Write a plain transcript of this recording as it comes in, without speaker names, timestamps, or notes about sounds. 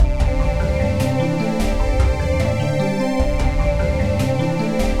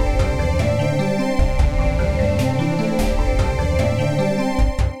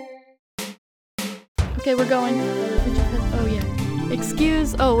we're going. Oh yeah.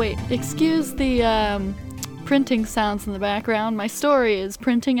 Excuse the printing sounds in the background. My story is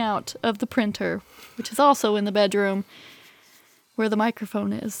printing out of the printer, which is also in the bedroom where the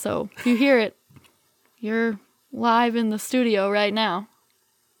microphone is. So if you hear it, you're live in the studio right now.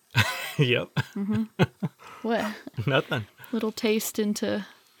 Yep. Mm-hmm. What? Nothing. Little taste into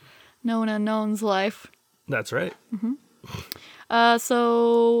Known Unknown's life. That's right. Mm-hmm.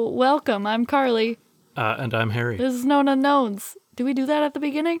 So welcome. I'm Carly. And I'm Harry. This is Known Unknowns. Do we do that at the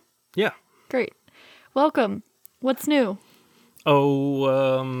beginning? Yeah. Great. Welcome. What's new? Oh,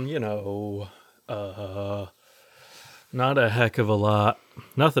 not a heck of a lot.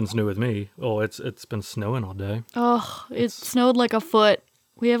 Nothing's new with me. Oh, it's been snowing all day. Oh, it snowed like a foot.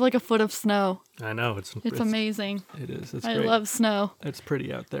 We have like a foot of snow. I know. It's amazing. It is. It's I great. love snow. It's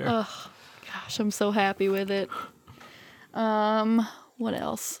pretty out there. Oh, gosh, I'm so happy with it. What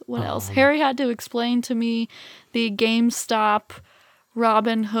else? Harry had to explain to me the GameStop,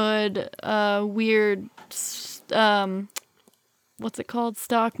 Robinhood, weird, what's it called?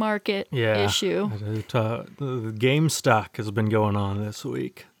 Stock market issue. The game stock has been going on this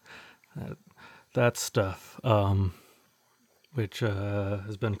week. That stuff, which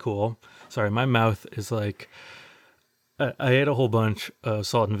has been cool. Sorry, my mouth is like... I ate a whole bunch of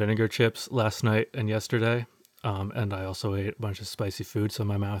salt and vinegar chips last night and yesterday. And I also ate a bunch of spicy food, so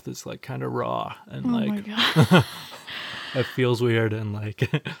my mouth is like kind of raw and my God. It feels weird and like.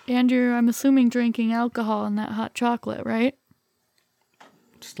 Andrew, I'm assuming drinking alcohol in that hot chocolate, right?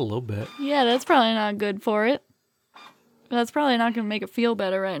 Just a little bit. Yeah, that's probably not good for it. That's probably not going to make it feel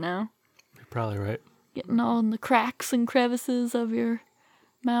better right now. You're probably right. Getting all in the cracks and crevices of your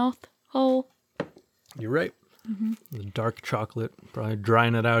mouth hole. You're right. Mm-hmm. The dark chocolate probably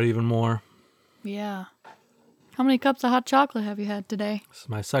drying it out even more. Yeah. How many cups of hot chocolate have you had today? This is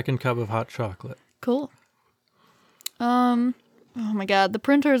my second cup of hot chocolate. Cool. Oh my God, the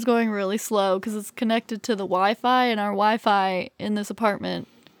printer is going really slow because it's connected to the Wi-Fi, and our Wi-Fi in this apartment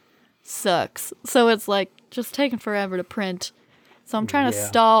sucks. So it's like just taking forever to print. So I'm trying to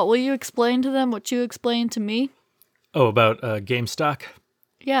stall. Will you explain to them what you explained to me? Oh, about GameStop?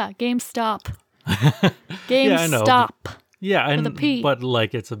 Yeah, GameStop. GameStop. Yeah, I know. Yeah, with a P. But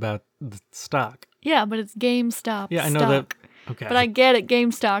like it's about the stock. Yeah, but it's GameStop. Yeah, I know stock. that. Okay. But I get it,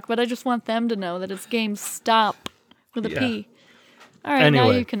 GameStop, but I just want them to know that it's GameStop with a P. All right, anyway.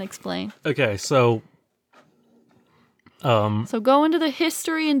 Now you can explain. Okay, so... So go into the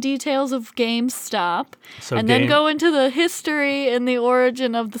history and details of GameStop, So and then go into the history and the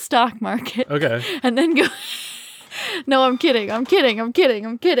origin of the stock market. Okay. And then go... No, I'm kidding. He's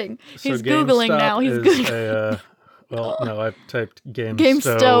Googling now. He's Googling. Well, no, I typed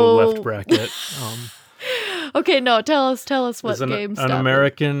GameStop left bracket. Okay, no, tell us what GameStop is. An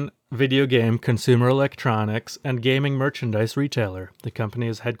American video game, consumer electronics, and gaming merchandise retailer. The company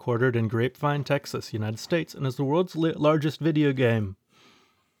is headquartered in Grapevine, Texas, United States, and is the world's largest video game.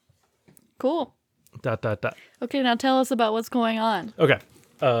 Cool. ... Okay, now tell us about what's going on. Okay,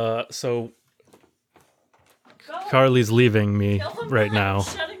 so Carly's leaving me right now.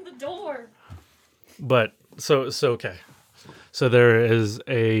 Shutting the door. But so okay. So there is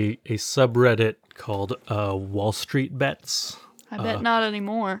a subreddit called Wall Street Bets. I bet not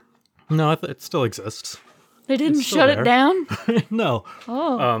anymore. No, it still exists. They didn't shut it down? No.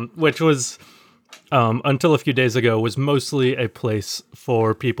 Oh. Which was until a few days ago was mostly a place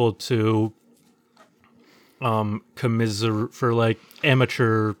for people to commiserate for like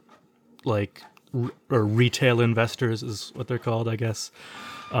amateur or retail investors is what they're called, I guess.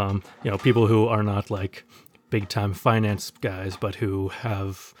 People who are not like big time finance guys, but who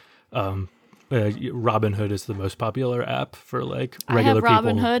have Robinhood is the most popular app for like regular people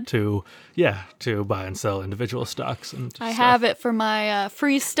Robinhood. to buy and sell individual stocks and I stuff. have it for my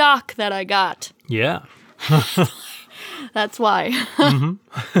free stock that I got. Yeah. That's why.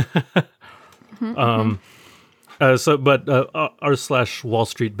 But r/Wall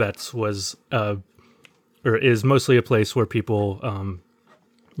Street Bets was or is mostly a place where people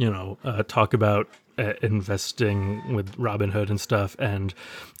talk about investing with Robinhood and stuff and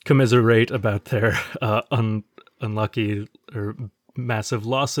commiserate about their unlucky or massive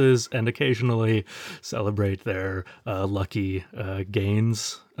losses and occasionally celebrate their lucky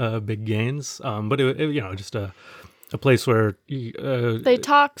gains, big gains. But it just a place where they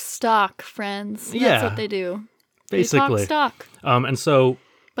talk stock, friends. That's what they do. Basically, they talk stock. And so,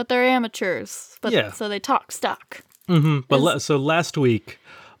 but they're amateurs. But so they talk stock. Mm-hmm. But so last week,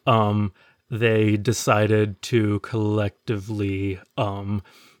 they decided to collectively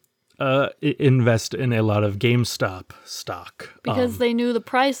invest in a lot of GameStop stock because they knew the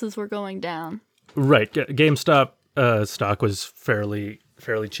prices were going down. Right. GameStop stock was fairly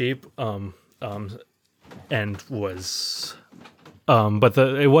cheap, and was, but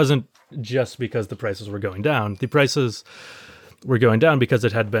it wasn't just because the prices were going down. The prices were going down because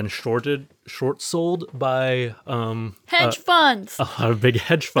it had been short sold by Hedge funds. a lot of big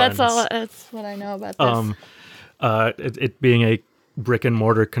hedge funds. That's what I know about this. It being a brick and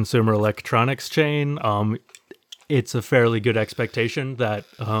mortar consumer electronics chain, it's a fairly good expectation that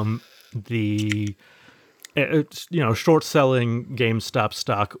short selling GameStop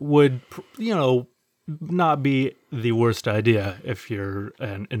stock would not be the worst idea if you're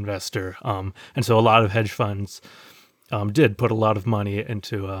an investor. And so a lot of hedge funds did put a lot of money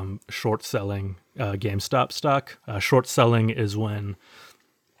into short selling GameStop stock. Short selling is when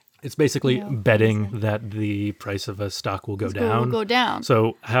it's basically betting that the price of a stock will go down. Will go down.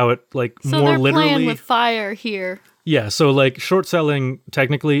 So how it So more they're literally playing with fire here. Yeah, so like short selling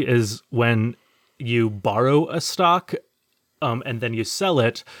technically is when you borrow a stock and then you sell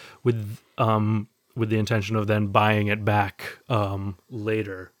it with the intention of then buying it back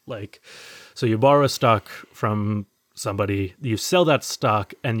later. Like, so you borrow a stock from somebody, you sell that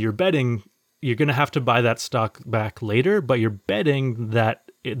stock, and you're betting you're going to have to buy that stock back later, but you're betting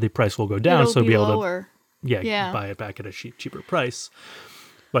that the price will go down, It'll so be able lower. to buy it back at a cheaper price.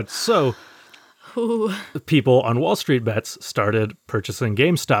 But so people on Wall Street Bets started purchasing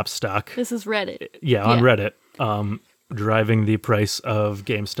GameStop stock. This is Reddit. Yeah, on Reddit, driving the price of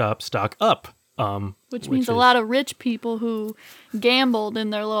GameStop stock up. Which means a lot of rich people who gambled in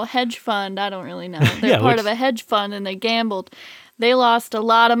their little hedge fund. I don't really know. They're part of a hedge fund and they gambled. They lost a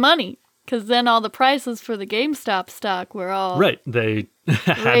lot of money because then all the prices for the GameStop stock were all right. They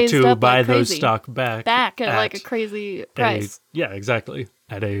had to buy those stock back at like a crazy price. Exactly.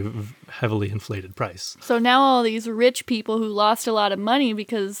 At a heavily inflated price. So now all these rich people who lost a lot of money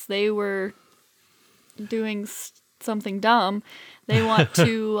because they were doing something dumb, they want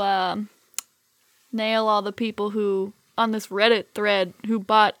to nail all the people who, on this Reddit thread, who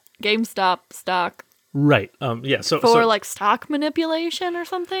bought GameStop stock. Right. For like stock manipulation or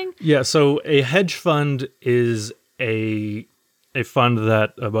something? Yeah, so a hedge fund is a fund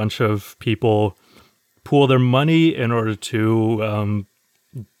that a bunch of people pool their money in order to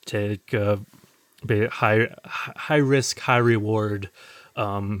take high risk, high reward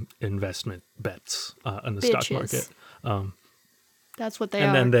investment bets in the stock market. That's what they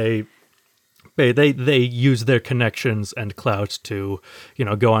are. And then they use their connections and clout to,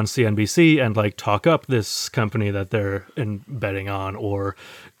 go on CNBC and like talk up this company that they're betting on, or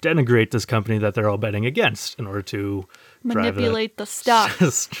denigrate this company that they're all betting against in order to manipulate the stock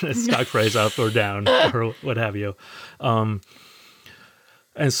stock price up or down or what have you.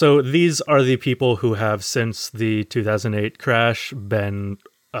 And so these are the people who have, since the 2008 crash, been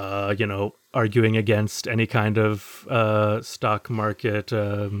arguing against any kind of stock market.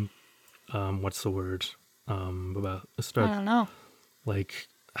 What's the word? About a stock? I don't know. Like,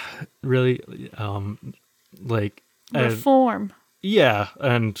 really, reform.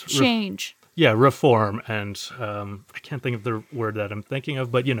 And change. Reform, and I can't think of the word that I'm thinking of,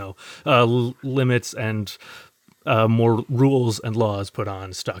 but limits and more rules and laws put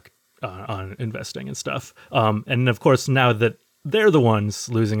on stock on investing and stuff. And of course, now that they're the ones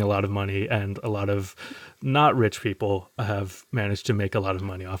losing a lot of money, and a lot of not rich people have managed to make a lot of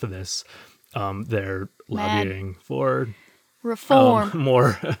money off of this. They're lobbying for reform,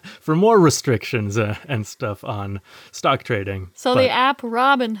 more restrictions and stuff on stock trading. So the app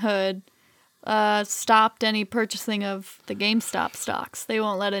Robinhood stopped any purchasing of the GameStop stocks. They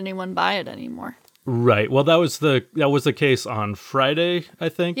won't let anyone buy it anymore. Right. Well, that was the case on Friday, I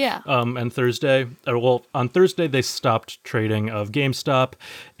think. Yeah. And Thursday. On Thursday they stopped trading of GameStop,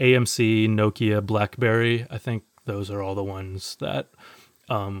 AMC, Nokia, BlackBerry. I think those are all the ones that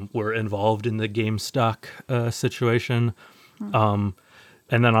were involved in the GameStop situation. And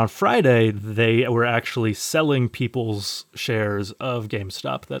then on Friday they were actually selling people's shares of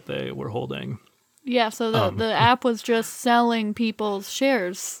GameStop that they were holding. Yeah. So the app was just selling people's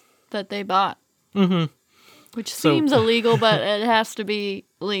shares that they bought. Mm-hmm. Which seems illegal, but it has to be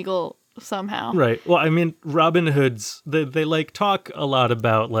legal somehow. Right. Well, I mean, Robinhood's, they like talk a lot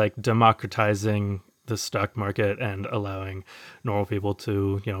about like democratizing the stock market and allowing normal people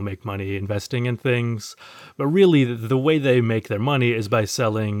to, make money investing in things. But really the way they make their money is by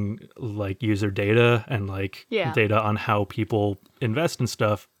selling like user data and like data on how people invest in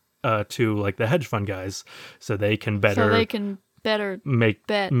stuff to like the hedge fund guys, so they can better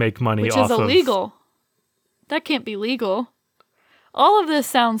make money, which off is illegal. That can't be legal. All of this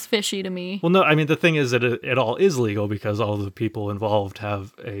sounds fishy to me. Well, no, I mean, the thing is that it all is legal because all the people involved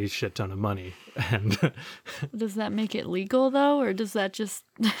have a shit ton of money. And Does that make it legal, though? Or does that just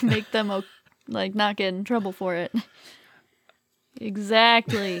make them, like, not get in trouble for it?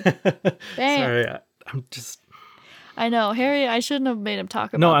 Exactly. Bam. sorry, I'm just... I know, Harry, I shouldn't have made him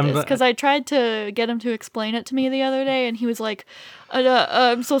talk No, about I'm this, because I tried to get him to explain it to me the other day, and he was like,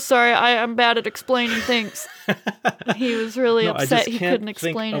 I'm so sorry, I'm bad at explaining things. He was really No, I upset just he can't couldn't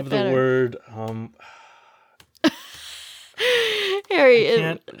explain think it of the better. word. Harry,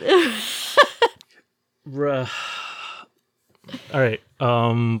 Can't. All right.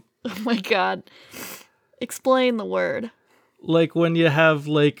 oh my god. Explain the word. Like when you have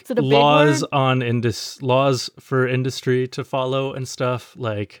like Is it a big laws word? on laws for industry to follow and stuff,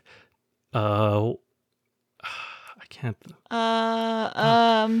 like I can't.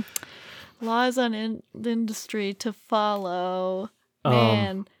 Laws on industry to follow.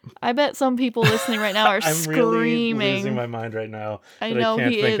 Man, I bet some people listening right now are I'm screaming. really losing my mind right now. I that know I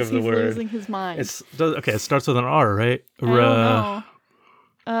can't he think is. of the He's word. losing his mind. Okay. It starts with an R, right? I don't know.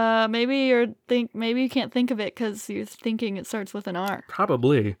 Maybe you can't think of it because you're thinking it starts with an R.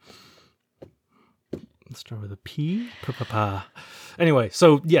 Probably. Let's start with a P. Pa. Anyway,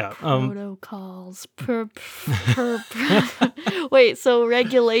 so yeah. Protocols. Wait, so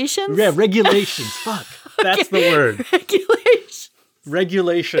regulations? Yeah, regulations. Fuck. That's the word. Regulations.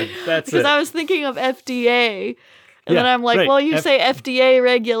 Regulation. That's Because it. I was thinking of FDA. And then Yeah, I'm like, right. well, you say FDA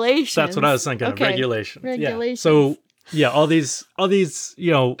regulations. That's what I was thinking of. Okay. Regulations. Regulations. Yeah. So yeah, all these,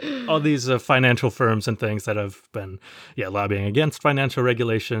 financial firms and things that have been, lobbying against financial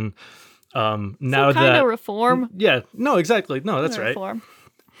regulation. Now Kind that of reform. Yeah, no, exactly. No, that's right. Reform.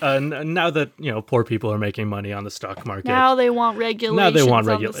 Now that, poor people are making money on the stock market. Now they want regulations on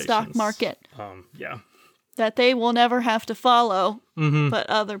the stock regulations. market Yeah. that they will never have to follow, but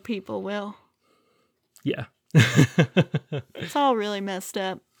other people will. Yeah. It's all really messed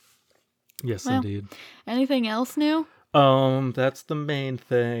up. Yes, Well. indeed. Anything else new? That's the main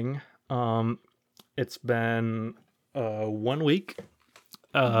thing. It's been 1 week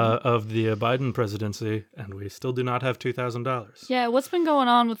of the Biden presidency, and we still do not have $2,000. Yeah, what's been going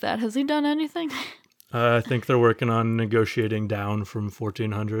on with that? Has he done anything? I think they're working on negotiating down from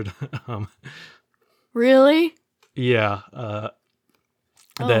 1,400. Really? Yeah.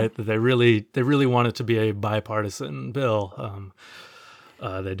 They really want it to be a bipartisan bill.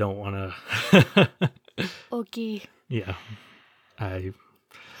 They don't want to. Okay. Yeah.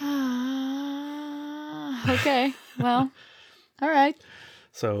 Okay. Well, all right.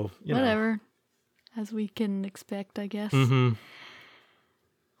 So, Whatever. As we can expect, I guess. Mm-hmm.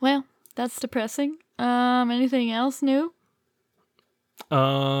 Well, that's depressing. Anything else new?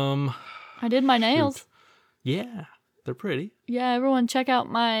 I did my nails. Yeah, they're pretty. Yeah, everyone check out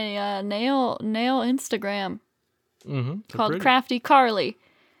my nail Instagram Mm-hmm. called pretty. Crafty Carly.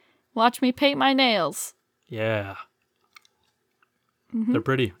 Watch me paint my nails. Yeah. They're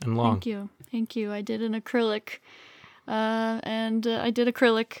pretty and long. Thank you. I did an acrylic,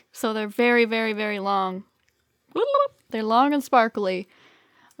 so they're very, very, very long. They're long and sparkly.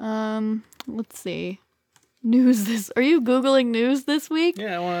 Let's see. Are you Googling news this week?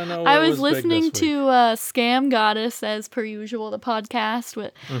 Yeah, I want to know. I was listening to Scam Goddess, as per usual, the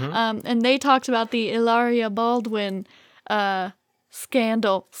podcast, and they talked about the Hilaria Baldwin scam,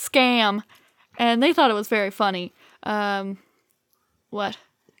 and they thought it was very funny. What?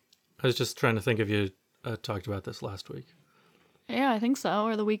 I was just trying to think if you talked about this last week. Yeah, I think so,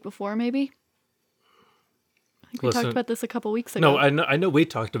 or the week before, maybe. I think we talked about this a couple weeks ago. No, I know we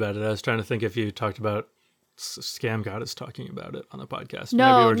talked about it. I was trying to think if you talked about Scam Goddess talking about it on the podcast.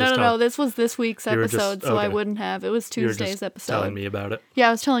 No. This was this week's episode, so I okay. wouldn't have. It was You were Tuesday's just episode. telling me about it. Yeah,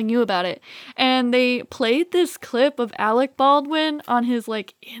 I was telling you about it. And they played this clip of Alec Baldwin on his,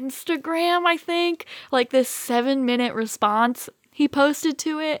 Instagram, I think. This 7-minute response he posted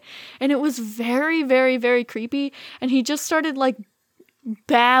to it. And it was very, very, very creepy. And he just started,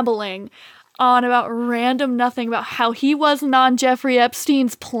 babbling on about random nothing about how he wasn't on Jeffrey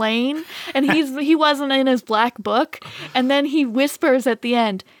Epstein's plane. And he wasn't in his black book. And then he whispers at the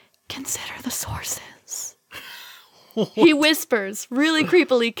end, "Consider the sources." He whispers really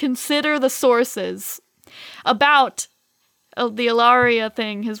creepily, "Consider the sources," about the Ilaria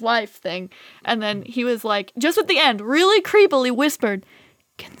thing, his wife thing. And then he was just at the end, really creepily whispered,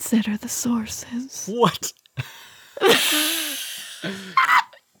 "Consider the sources." What?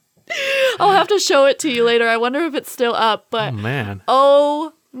 I'll have to show it to you later. I wonder if it's still up, but Oh, man.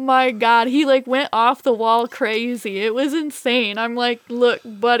 oh my God, he like went off the wall crazy. It was insane. I'm like, look,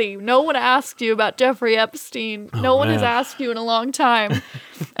 buddy, no one asked you about Jeffrey Epstein. No one has asked you in a long time.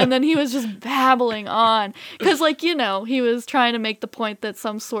 And then he was just babbling on. Because, like, you know, he was trying to make the point that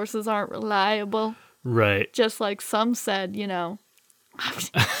some sources aren't reliable. Right. Just like some said, you know,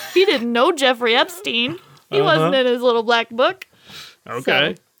 he didn't know Jeffrey Epstein. He wasn't in his little black book.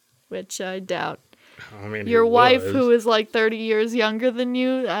 Okay. So, which I doubt. I mean, Your wife, who is like 30 years younger than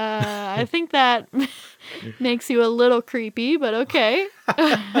you, I think that makes you a little creepy, but okay.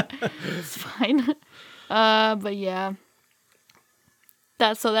 It's fine. But yeah.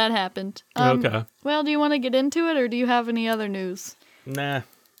 So that happened. Okay. Well, do you want to get into it, or do you have any other news? Nah.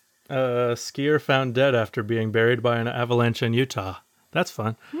 Skier found dead after being buried by an avalanche in Utah. That's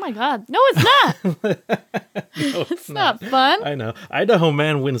fun. Oh my God. No, it's not. No, it's not fun. I know. Idaho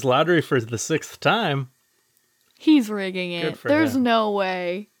man wins lottery for the 6th time. He's rigging it. Good for There's him. no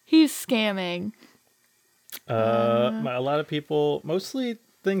way. He's scamming. A lot of people, mostly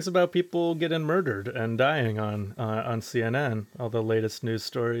things about people getting murdered and dying on CNN. All the latest news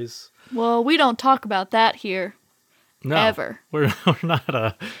stories. Well, we don't talk about that here. No, Ever. We're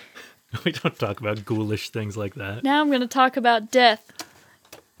not we don't talk about ghoulish things like that. Now I'm going to talk about death.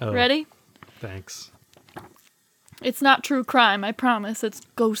 Oh, Ready? Thanks. It's not true crime, I promise. It's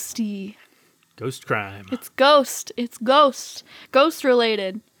ghosty. Ghost crime. It's ghost. It's ghost. Ghost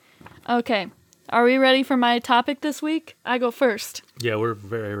related. Okay. Are we ready for my topic this week? I go first. Yeah, we're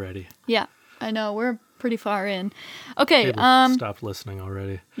very ready. Yeah, I know. We're pretty far in. Okay. People stopped listening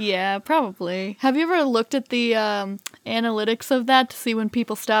already. Yeah, probably. Have you ever looked at the analytics of that to see when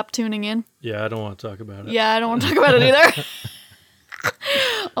people stop tuning in? Yeah, I don't want to talk about it. Yeah, I don't want to talk about it either.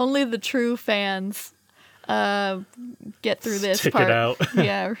 Only the true fans get through this Stick part. it out.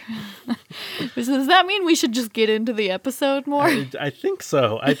 Yeah. Does that mean we should just get into the episode more? I think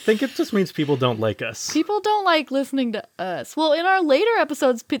so. I think it just means people don't like us. People don't like listening to us. Well, in our later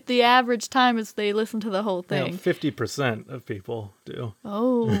episodes, the average time is they listen to the whole thing. 50% of people do.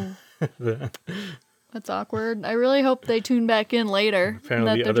 Oh. That's awkward. I really hope they tune back in later.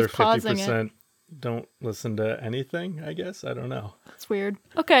 Apparently that the other just pausing 50% it. don't listen to anything, I guess. I don't know. That's weird.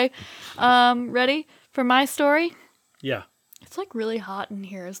 Okay. Ready for my story? Yeah. It's like really hot in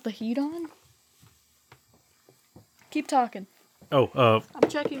here. Is the heat on? Keep talking. Oh, I'm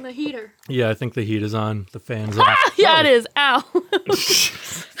checking the heater. yeah, I think the heat is on. The fan's on. Yeah, it is. Ow.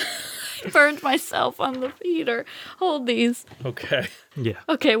 I burned myself on the heater. Hold these. Okay. Yeah.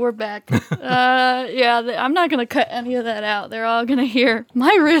 Okay, we're back. I'm not going to cut any of that out. They're all going to hear.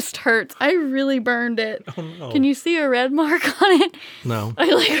 My wrist hurts. I really burned it. Oh, no. Can you see a red mark on it? No. I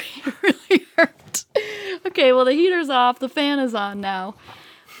like it really hurt. Okay, well, the heater's off. The fan is on now.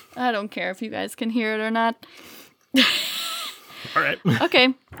 I don't care if you guys can hear it or not. All right.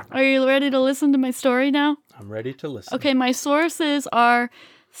 Okay, are you ready to listen to my story now? I'm ready to listen. Okay, my sources are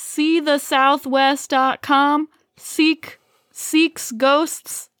seethesouthwest.com,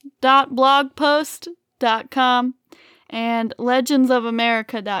 seeksghosts.blogpost.com, and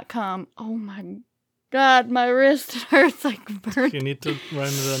legendsofamerica.com. Oh my God, my wrist hurts like burnt. You need to run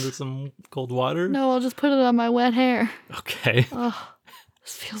it under some cold water? No, I'll just put it on my wet hair. Okay. Oh,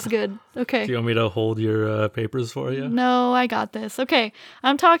 this feels good. Okay. Do you want me to hold your papers for you? No, I got this. Okay,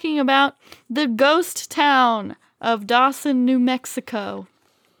 I'm talking about the ghost town of Dawson, New Mexico.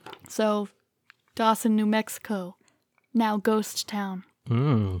 So, Dawson, New Mexico, now ghost town.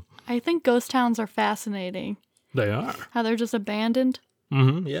 I think ghost towns are fascinating. They are. How they're just abandoned.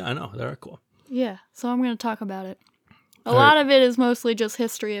 Mm-hmm. Yeah, I know. They're cool. Yeah, so I'm going to talk about it. A lot of it is mostly just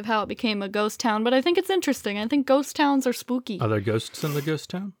history of how it became a ghost town, but I think it's interesting. I think ghost towns are spooky. Are there ghosts in the ghost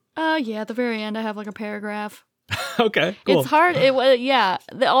town? Yeah, at the very end I have like a paragraph. Okay, cool. It's hard.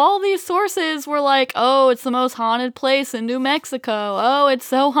 All these sources were like, oh, it's the most haunted place in New Mexico. Oh, it's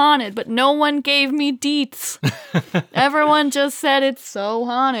so haunted. But no one gave me deets. Everyone just said it's so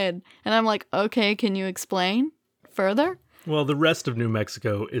haunted. And I'm like, okay, can you explain further? Well, the rest of New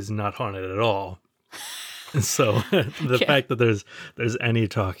Mexico is not haunted at all. So the fact that there's any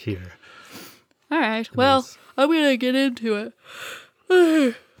talk here. All right. Well, I'm going to get into it.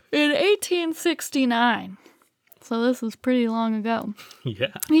 In 1869, so this is pretty long ago.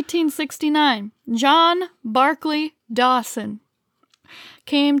 Yeah. 1869, John Barclay Dawson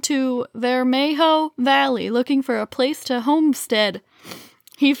came to Vermejo Valley looking for a place to homestead.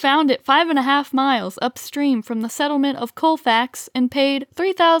 He found it 5.5 miles upstream from the settlement of Colfax and paid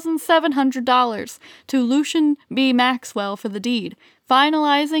 $3,700 to Lucian B. Maxwell for the deed,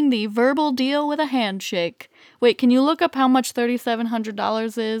 finalizing the verbal deal with a handshake. Wait, can you look up how much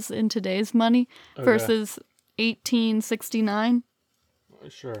 $3,700 is in today's money versus 1869?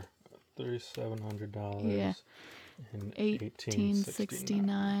 Sure. $3,700 Yeah. in 1869.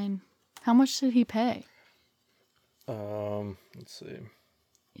 1869. How much did he pay? Let's see.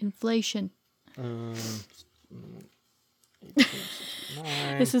 Inflation.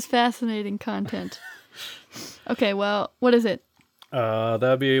 1869. This is fascinating content. Okay, well, what is it?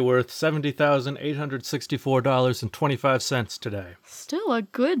 That'd be worth $70,864.25 today. Still a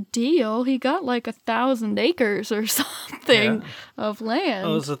good deal. He got like 1,000 acres or something of land.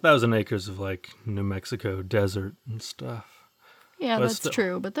 Oh, it's 1,000 acres of like New Mexico desert and stuff. Yeah, but that's still-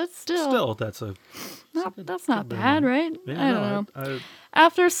 true, but that's still That's a that's not bad, right? yeah. I don't know. I,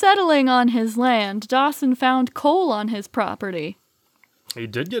 After settling on his land, Dawson found coal on his property. he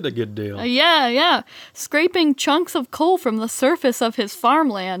did get a good deal. Yeah. Scraping chunks of coal from the surface of his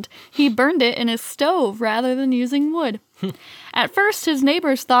farmland, he burned it in his stove rather than using wood. At first, his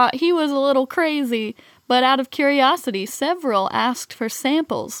neighbors thought he was a little crazy, but out of curiosity, several asked for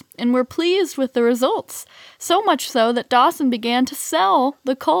samples and were pleased with the results. So much so that Dawson began to sell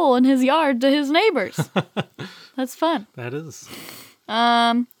the coal in his yard to his neighbors. That's fun. That is.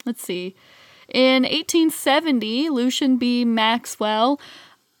 Let's see. In 1870, Lucian B. Maxwell,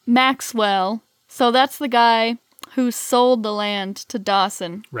 so that's the guy who sold the land to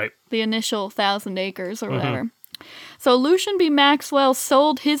Dawson, Right. the initial 1,000 acres or whatever. So Lucian B. Maxwell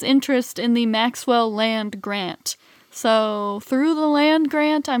sold his interest in the Maxwell Land Grant. So through the land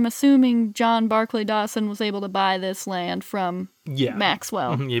grant, I'm assuming John Barclay Dawson was able to buy this land from Yeah.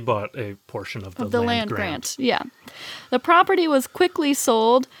 Maxwell. He bought a portion of The land grant. Yeah. The property was quickly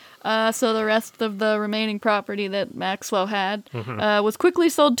sold, so the rest of the remaining property that Maxwell had was quickly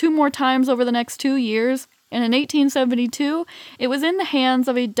sold 2 more times over the next 2 years. And in 1872, it was in the hands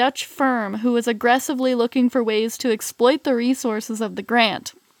of a Dutch firm who was aggressively looking for ways to exploit the resources of the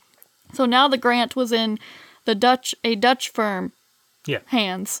grant. So now the grant was in a Dutch firm Yeah.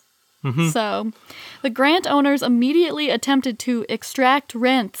 hands. So the grant owners immediately attempted to extract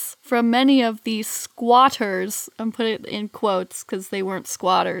rents from many of the squatters, I'm putting it in quotes because they weren't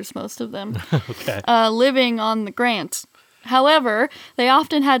squatters, most of them, Okay. living on the grant. However, they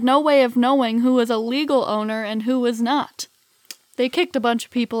often had no way of knowing who was a legal owner and who was not. They kicked a bunch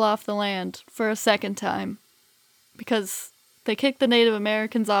of people off the land for a second time because they kicked the Native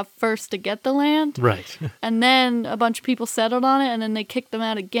Americans off first to get the land. Right. And then a bunch of people settled on it, and then they kicked them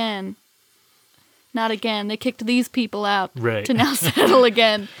out again. Not again. They kicked these people out Right. to now settle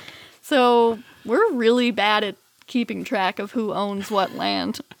again. So we're really bad at keeping track of who owns what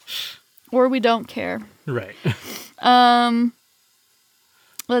land. Or we don't care. Right.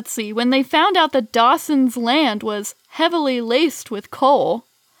 Let's see. When they found out that Dawson's land was heavily laced with coal,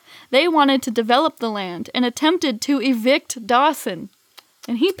 they wanted to develop the land and attempted to evict Dawson.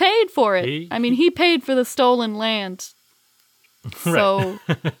 And he paid for it. He paid for the stolen land. So,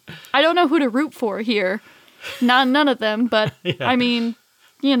 I don't know who to root for here. None of them, but, Yeah.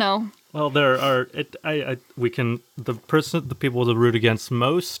 you know. Well, there are. The people to root against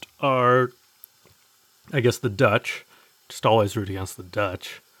most are, I guess, the Dutch. Just always root against the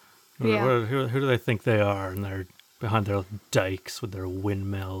Dutch. Yeah. Who do they think they are? And they're behind their dikes with their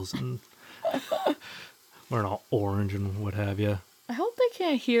windmills and wearing all orange and what have you. I hope they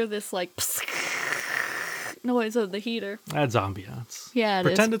can't hear this, like, noise of the heater. Adds ambiance. Yeah, it is.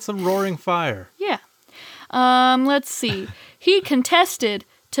 Pretend it's a roaring fire. Yeah. Let's see. He contested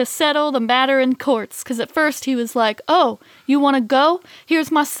to settle the matter in courts, because at first he was like, oh, you want to go?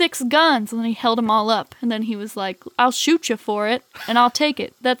 Here's my 6 guns. And then he held them all up. And then he was like, I'll shoot you for it, and I'll take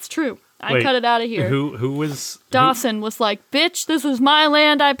it. That's true. I Wait, cut it out of here. Who was... Dawson was like, bitch, this is my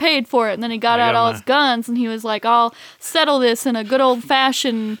land, I paid for it. And then he got out all his guns, and he was like, I'll settle this in a good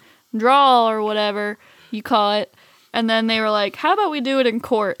old-fashioned draw or whatever you call it. And then they were like, how about we do it in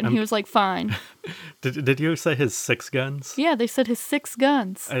court? And he was like, fine. Did you say his 6 guns? Yeah, they said his 6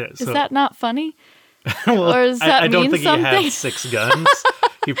 guns. Is so- that not funny? Well, Or does that I don't mean think something? he had 6 guns.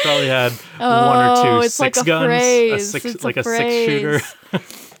 He probably had 1 Oh, or 2 it's like 6 a guns. phrase. It's It's like a a 6-shooter.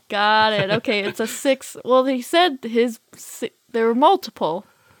 phrase. Got it. Okay, it's a 6. Well, he said there were multiple.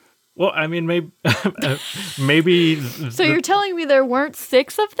 Well, maybe So you're telling me there weren't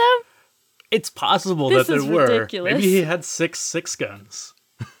 6 of them? it's possible This that there is were. ridiculous. Maybe he had 6 guns.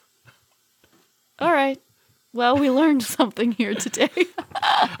 All right. Well, we learned something here today.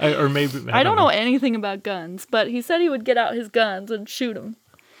 Or maybe I don't know anything about guns, but he said he would get out his guns and shoot them.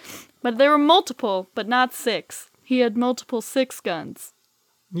 But there were multiple, but not 6. He had multiple 6 guns.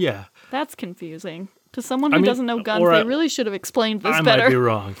 Yeah, That's confusing. To someone who mean, doesn't know guns, or they really should have explained this I better. might be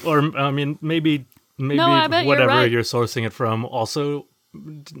wrong. Or maybe No, I bet you're whatever right. you're sourcing it from also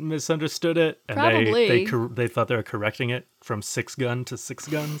misunderstood it, and Probably. they thought they were correcting it from 6-gun to 6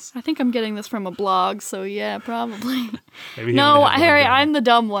 guns. I think I'm getting this from a blog, so yeah, probably. Maybe he No, only had one Harry, gun. I'm the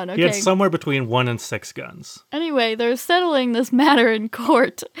dumb one, He had okay? somewhere between 1 and 6 guns. Anyway, they're settling this matter in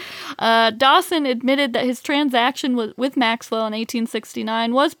court. Dawson admitted that his transaction with Maxwell in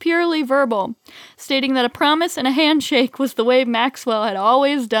 1869 was purely verbal, stating that a promise and a handshake was the way Maxwell had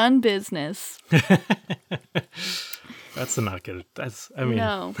always done business. That's not good.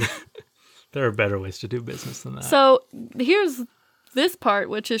 No. There are better ways to do business than that. So here's this part,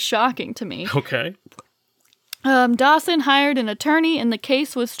 which is shocking to me. Okay. Dawson hired an attorney, and the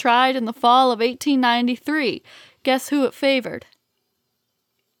case was tried in the fall of 1893. Guess who it favored?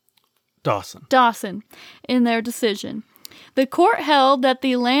 Dawson, in their decision. The court held that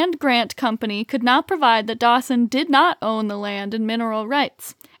the land grant company could not provide that Dawson did not own the land and mineral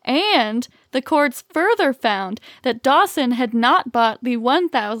rights. And the courts further found that Dawson had not bought the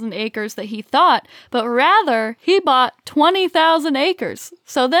 1,000 acres that he thought, but rather he bought 20,000 acres.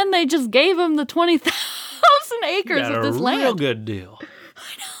 So then they just gave him the 20,000 acres of this land. A real good deal.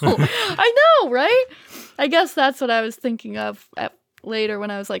 I know, right? I guess that's what I was thinking of later when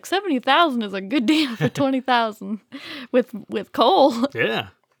I was like, 70,000 is a good deal for 20,000 with coal. Yeah.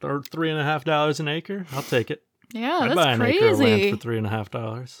 Or $3.50 an acre. I'll take it. Yeah, I'd that's buy an crazy. acre of land for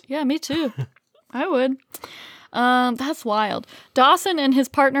 $3.50. Yeah, me too. I would. That's wild. Dawson and his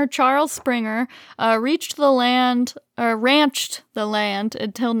partner Charles Springer ranched the land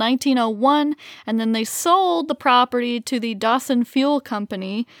until 1901, and then they sold the property to the Dawson Fuel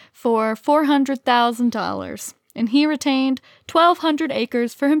Company for $400,000. And he retained 1,200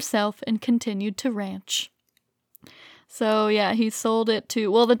 acres for himself and continued to ranch. So yeah, he sold it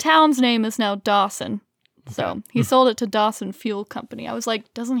to, well, the town's name is now Dawson. So he sold it to Dawson Fuel Company. I was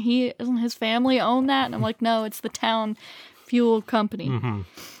like, doesn't his family own that? And I'm like, no, it's the town fuel company. Mm-hmm.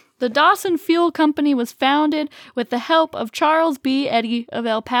 The Dawson Fuel Company was founded with the help of Charles B. Eddy of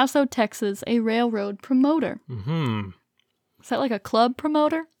El Paso, Texas, a railroad promoter. Mm-hmm. Is that like a club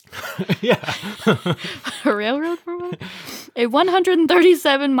promoter? Yeah. A railroad promoter? A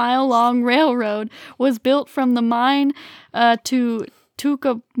 137-mile-long railroad was built from the mine to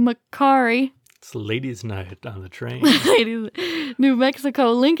Tucumcari, It's ladies' night on the train. New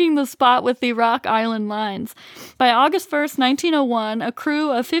Mexico, linking the spot with the Rock Island lines. By August 1st, 1901, a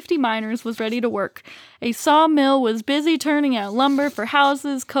crew of 50 miners was ready to work. A sawmill was busy turning out lumber for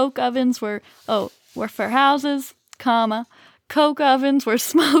houses. Coke ovens were for houses, coke ovens were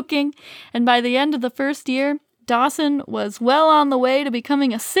smoking. And by the end of the first year, Dawson was well on the way to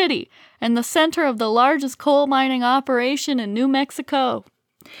becoming a city and the center of the largest coal mining operation in New Mexico.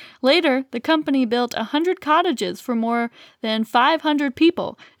 Later, the company built 100 cottages for more than 500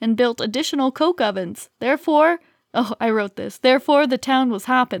 people and built additional coke ovens. Therefore, I wrote this. Therefore, the town was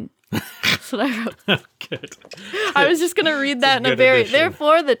hopping. That's what I wrote. Good. I was just going to read that in a very, addition.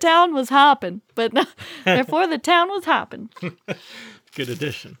 therefore, the town was hopping. But no, therefore, the town was hopping. Good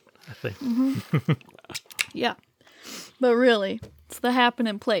addition, I think. Mm-hmm. Yeah. But really, it's the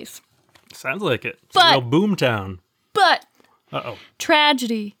happening place. Sounds like it. It's But- a real boom town. But Uh-oh.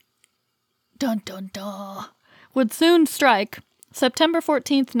 tragedy, dun dun dun, would soon strike September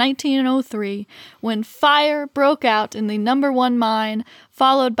 14th, 1903, when fire broke out in the number 1 mine,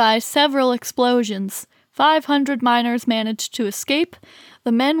 followed by several explosions. 500 miners managed to escape.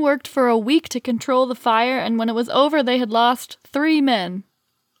 The men worked for a week to control the fire, and when it was over, they had lost 3 men.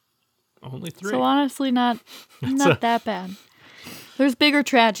 Only 3. So honestly, not that bad. There's bigger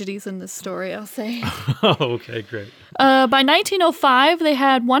tragedies in this story, I'll say. Oh, okay, great. By 1905, they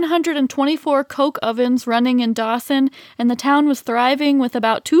had 124 coke ovens running in Dawson, and the town was thriving with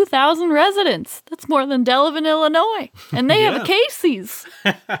about 2,000 residents. That's more than Delavan, Illinois. And they have a Casey's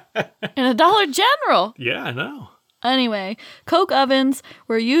and a Dollar General. Yeah, I know. Anyway, coke ovens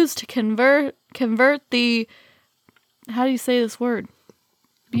were used to convert the, how do you say this word?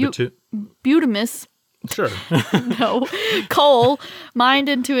 Butamus. Sure. No, coal mined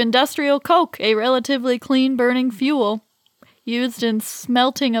into industrial coke, a relatively clean-burning fuel used in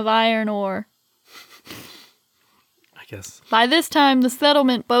smelting of iron ore. I guess. By this time, the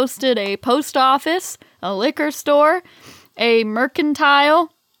settlement boasted a post office, a liquor store, a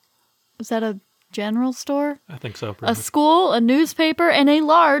mercantile. Is that a general store? I think so. A school, a newspaper, and a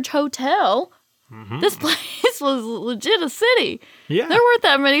large hotel. Mm-hmm. This place was legit a city. Yeah. There weren't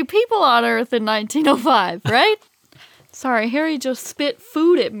that many people on Earth in 1905, right? Sorry, Harry just spit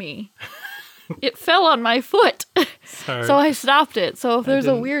food at me. It fell on my foot. Sorry. So I stopped it. So if there's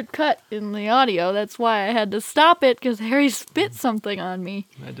a weird cut in the audio, that's why I had to stop it, because Harry spit something on me.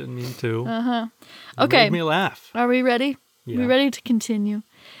 I didn't mean to. Okay. Made me laugh. Are we ready? Yeah. We ready to continue?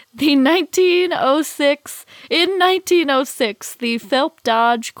 In 1906, the Phelps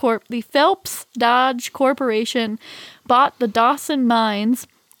Dodge Corporation bought the Dawson mines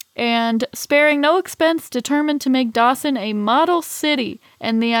and, sparing no expense, determined to make Dawson a model city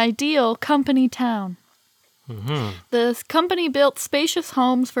and the ideal company town. The company built spacious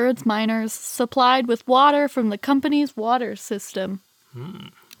homes for its miners, supplied with water from the company's water system.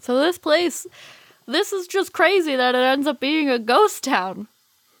 So this is just crazy that it ends up being a ghost town.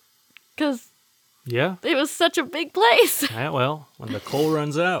 Because it was such a big place. Yeah, well, when the coal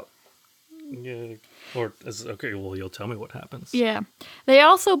runs out. Yeah. Okay, well, you'll tell me what happens. Yeah. They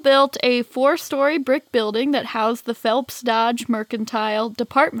also built a 4-story brick building that housed the Phelps Dodge Mercantile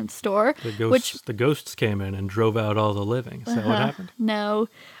Department Store. The ghosts came in and drove out all the living. Is that what happened? No.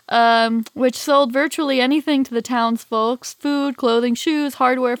 Which sold virtually anything to the townsfolk: food, clothing, shoes,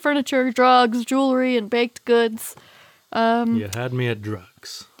 hardware, furniture, drugs, jewelry, and baked goods. You had me at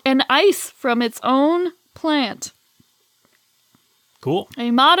drugs. And ice from its own plant. Cool.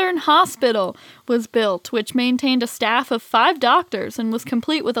 A modern hospital was built, which maintained a staff of 5 doctors and was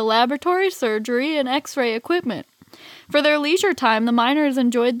complete with a laboratory, surgery, and x-ray equipment. For their leisure time, the miners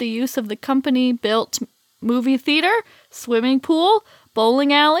enjoyed the use of the company-built movie theater, swimming pool,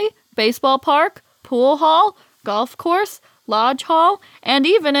 bowling alley, baseball park, pool hall, golf course, lodge hall, and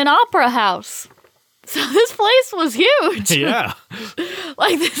even an opera house. So this place was huge. Yeah.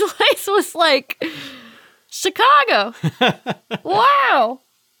 Like, this place was like Chicago. Wow.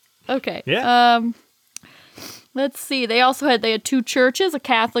 Okay. Yeah. Let's see. They had 2 churches, a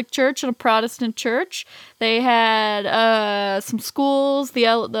Catholic church and a Protestant church. They had some schools,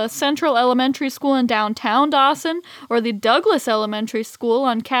 the Central Elementary School in downtown Dawson, or the Douglas Elementary School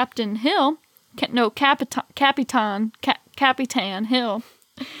on Capitan Hill. Capitan Hill.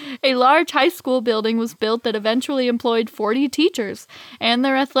 A large high school building was built that eventually employed 40 teachers, and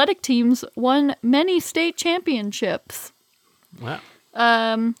their athletic teams won many state championships. Wow.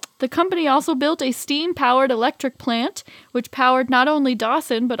 The company also built a steam-powered electric plant, which powered not only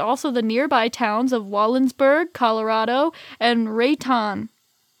Dawson, but also the nearby towns of Wallensburg, Colorado, and Raton.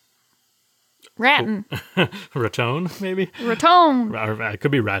 Raton, maybe? Raton. It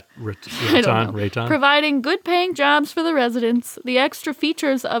could be Raton. Providing good-paying jobs for the residents, the extra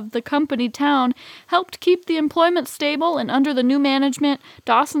features of the company town helped keep the employment stable, and under the new management,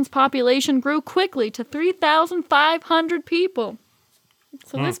 Dawson's population grew quickly to 3,500 people.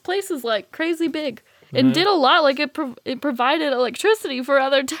 So this place is like crazy big, and did a lot. Like it provided electricity for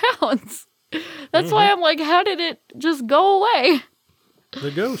other towns. That's why I'm like, how did it just go away? The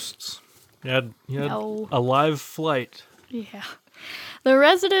ghosts. You had a live flight. Yeah. The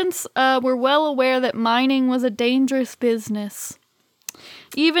residents were well aware that mining was a dangerous business.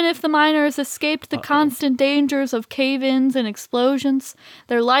 Even if the miners escaped the constant dangers of cave-ins and explosions,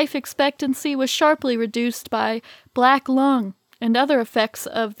 their life expectancy was sharply reduced by black lung and other effects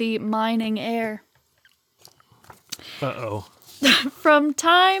of the mining air. Uh-oh. From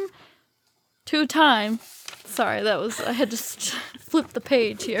time to time... Sorry, I had to flip the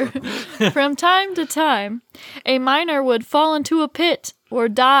page here. From time to time, a miner would fall into a pit or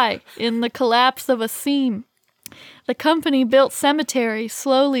die in the collapse of a seam. The company-built cemetery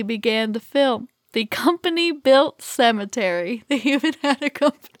slowly began to fill. The company-built cemetery. They even had a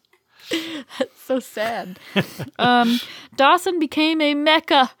company. That's so sad. Dawson became a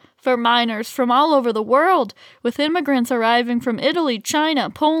mecca for miners from all over the world, with immigrants arriving from Italy, China,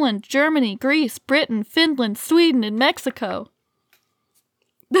 Poland, Germany, Greece, Britain, Finland, Sweden, and Mexico.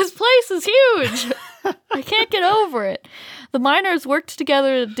 This place is huge! I can't get over it. The miners worked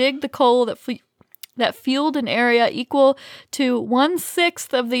together to dig the coal that fueled an area equal to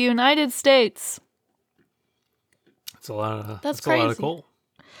 1/6 of the United States. That's a lot of, That's crazy. A lot of coal.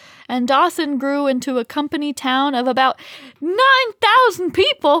 And Dawson grew into a company town of about 9,000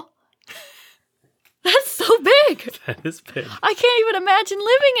 people. That's so big. That is big. I can't even imagine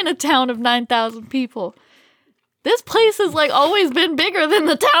living in a town of 9,000 people. This place has like always been bigger than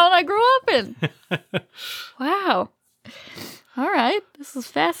the town I grew up in. Wow. All right. This is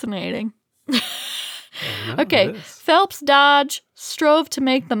fascinating. Okay. Phelps Dodge strove to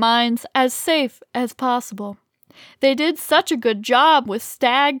make the mines as safe as possible. They did such a good job with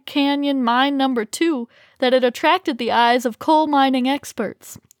Stag Canyon Mine No. 2 that it attracted the eyes of coal mining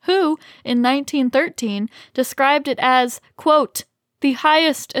experts, who, in 1913, described it as, quote, the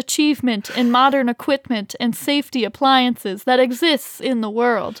highest achievement in modern equipment and safety appliances that exists in the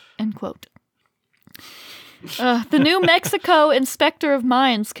world, end quote. The New Mexico Inspector of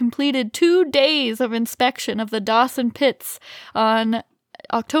Mines completed 2 days of inspection of the Dawson pits on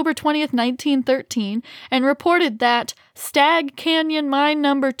October 20th, 1913, and reported that Stag Canyon Mine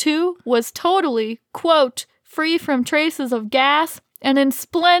Number 2 was totally, quote, free from traces of gas and in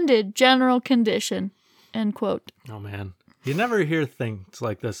splendid general condition, end quote. Oh, man. You never hear things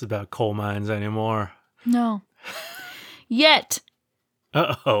like this about coal mines anymore. No. Yet,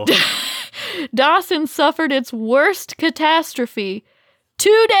 Uh-oh. Dawson suffered its worst catastrophe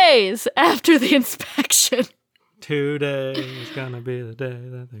 2 days after the inspection. 2 days gonna be the day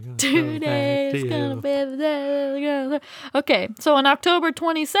that they're gonna 2 go back days to gonna you. be the day they're gonna... Okay, so on October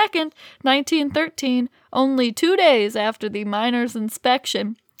 22nd, 1913, only 2 days after the miners'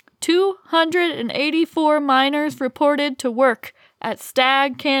 inspection, 284 miners reported to work at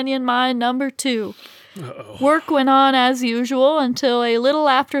Stag Canyon Mine Number 2. Uh-oh. Work went on as usual until a little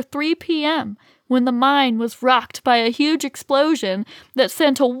after 3 p.m., when the mine was rocked by a huge explosion that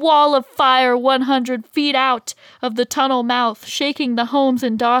sent a wall of fire 100 feet out of the tunnel mouth, shaking the homes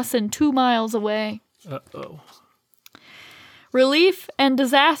in Dawson 2 miles away. Uh-oh. Relief and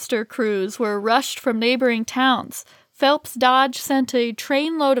disaster crews were rushed from neighboring towns. Phelps Dodge sent a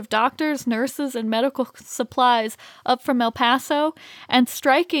trainload of doctors, nurses, and medical supplies up from El Paso, and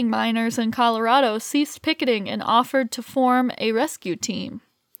striking miners in Colorado ceased picketing and offered to form a rescue team.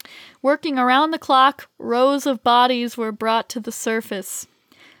 Working around the clock, rows of bodies were brought to the surface.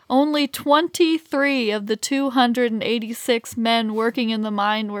 Only 23 of the 286 men working in the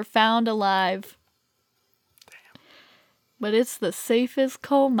mine were found alive. But it's the safest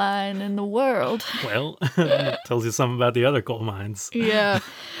coal mine in the world. Well, that tells you something about the other coal mines. Yeah.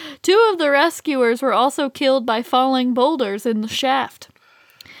 2 of the rescuers were also killed by falling boulders in the shaft.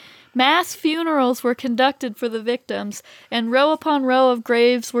 Mass funerals were conducted for the victims, and row upon row of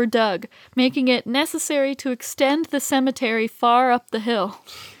graves were dug, making it necessary to extend the cemetery far up the hill.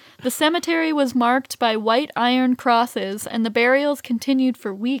 The cemetery was marked by white iron crosses, and the burials continued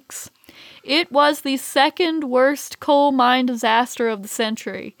for weeks. It was the second worst coal mine disaster of the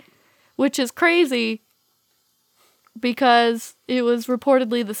century, which is crazy because it was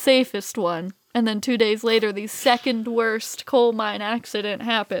reportedly the safest one. And then 2 days later, the second worst coal mine accident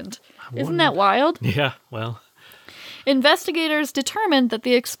happened. Isn't that wild? Yeah, well. Investigators determined that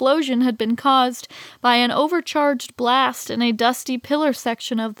the explosion had been caused by an overcharged blast in a dusty pillar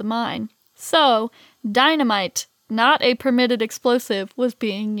section of the mine. So, dynamite, not a permitted explosive, was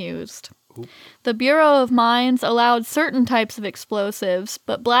being used. Ooh. The Bureau of Mines allowed certain types of explosives,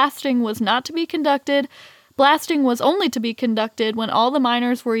 but blasting was only to be conducted when all the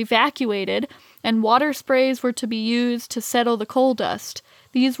miners were evacuated and water sprays were to be used to settle the coal dust.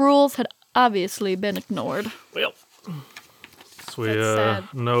 These rules had obviously been ignored. Well, so we That's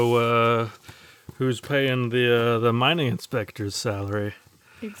sad. know who's paying the mining inspector's salary.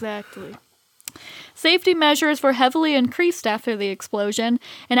 Exactly. Safety measures were heavily increased after the explosion,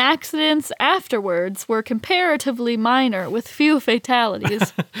 and accidents afterwards were comparatively minor, with few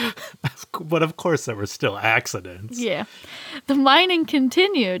fatalities. But of course there were still accidents. Yeah. The mining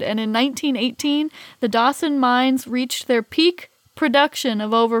continued, and in 1918, the Dawson mines reached their peak production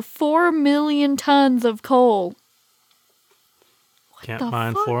of over 4 million tons of coal. Can't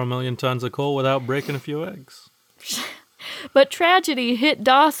mine 4 million tons of coal without breaking a few eggs. But tragedy hit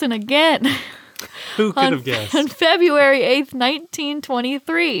Dawson again. Who could have guessed? On February 8th,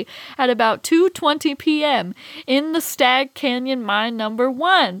 1923, at about 2:20 p.m., in the Stag Canyon Mine Number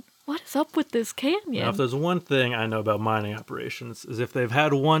 1. What is up with this canyon? Now, if there's one thing I know about mining operations, is if they've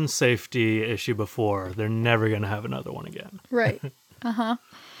had one safety issue before, they're never going to have another one again. Right. Uh-huh.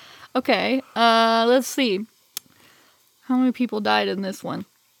 Okay, let's see. How many people died in this one?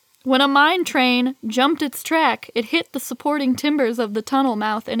 When a mine train jumped its track, it hit the supporting timbers of the tunnel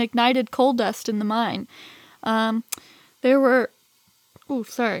mouth and ignited coal dust in the mine. There were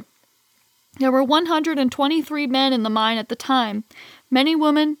 123 men in the mine at the time. Many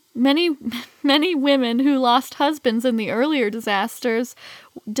women who lost husbands in the earlier disaster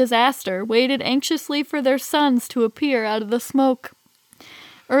waited anxiously for their sons to appear out of the smoke.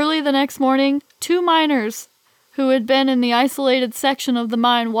 Early the next morning, 2 miners who had been in the isolated section of the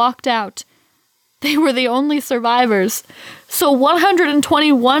mine walked out. They were the only survivors. So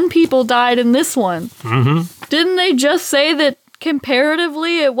 121 people died in this one. Mm-hmm. Didn't they just say that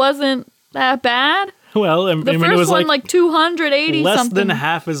comparatively it wasn't that bad? Well, The it first was one, like 280 less something. than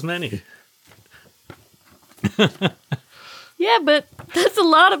half as many. Yeah, but that's a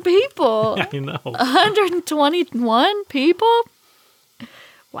lot of people. I know. 121 people?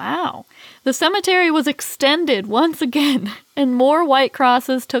 Wow. The cemetery was extended once again, and more white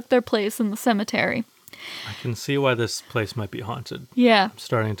crosses took their place in the cemetery. I can see why this place might be haunted. Yeah. I'm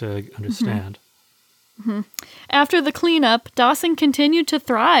starting to understand. After the cleanup, Dawson continued to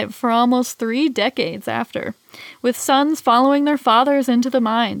thrive for almost 3 decades after, with sons following their fathers into the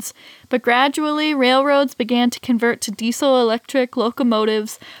mines. But gradually, railroads began to convert to diesel-electric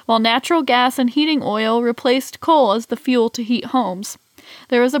locomotives, while natural gas and heating oil replaced coal as the fuel to heat homes.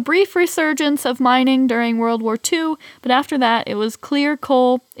 There was a brief resurgence of mining during World War II, but after that, it was clear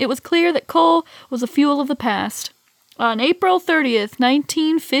that coal was a fuel of the past. On April 30th,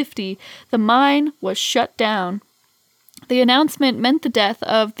 1950, the mine was shut down. The announcement meant the death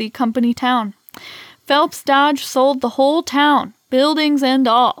of the company town. Phelps Dodge sold the whole town, buildings and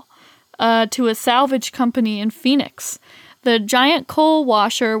all, to a salvage company in Phoenix. The giant coal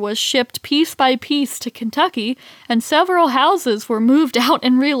washer was shipped piece by piece to Kentucky, and several houses were moved out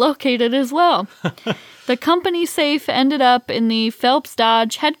and relocated as well. The company safe ended up in the Phelps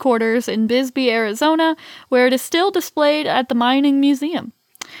Dodge headquarters in Bisbee, Arizona, where it is still displayed at the Mining Museum.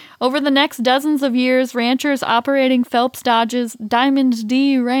 Over the next dozens of years, ranchers operating Phelps Dodge's Diamond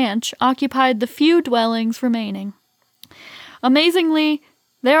D Ranch occupied the few dwellings remaining. Amazingly,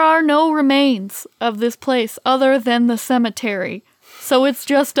 there are no remains of this place other than the cemetery, so it's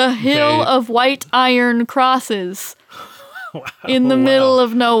just a hill of white iron crosses in the middle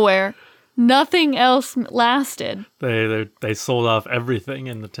of nowhere. Nothing else lasted. They sold off everything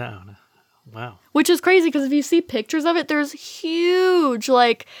in the town. Wow. Which is crazy because if you see pictures of it, there's huge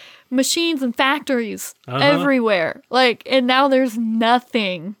machines and factories everywhere. And now there's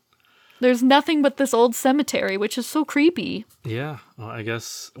nothing. There's nothing but this old cemetery, which is so creepy. Yeah. Well, I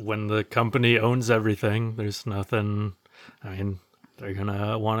guess when the company owns everything, there's nothing. I mean, they're going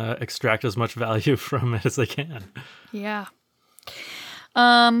to want to extract as much value from it as they can. Yeah.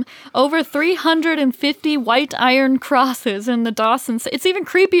 Over 350 white iron crosses in the Dawson. It's even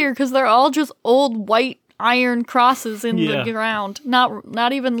creepier because they're all just old white iron crosses in the ground.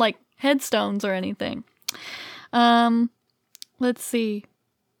 Not even headstones or anything. Let's see.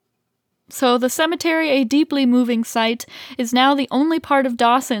 So the cemetery, a deeply moving sight, is now the only part of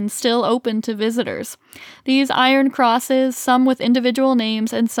Dawson still open to visitors. These iron crosses, some with individual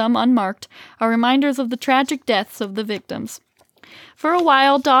names and some unmarked, are reminders of the tragic deaths of the victims. For a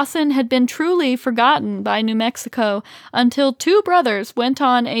while, Dawson had been truly forgotten by New Mexico until 2 brothers went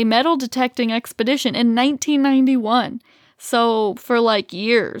on a metal detecting expedition in 1991. So for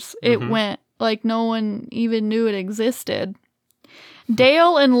years, it went no one even knew it existed.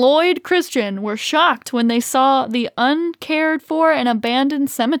 Dale and Lloyd Christian were shocked when they saw the uncared for and abandoned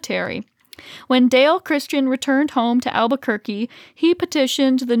cemetery. When Dale Christian returned home to Albuquerque, he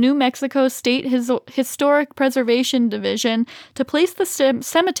petitioned the New Mexico State Historic Preservation Division to place the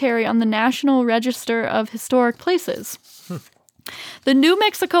cemetery on the National Register of Historic Places. The New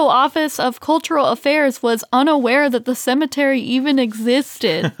Mexico Office of Cultural Affairs was unaware that the cemetery even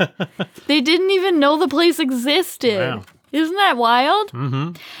existed. They didn't even know the place existed. Wow. Isn't that wild?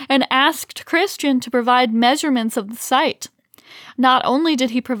 Mm-hmm. And asked Christian to provide measurements of the site. Not only did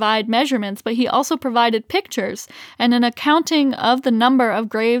he provide measurements, but he also provided pictures and an accounting of the number of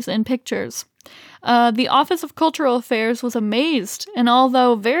graves and pictures. The Office of Cultural Affairs was amazed, and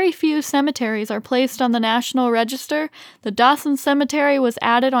although very few cemeteries are placed on the National Register, the Dawson Cemetery was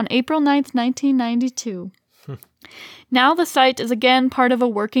added on April 9th, 1992. Now the site is again part of a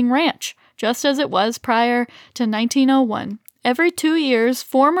working ranch, just as it was prior to 1901. Every 2 years,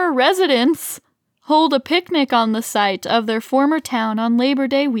 former residents hold a picnic on the site of their former town on Labor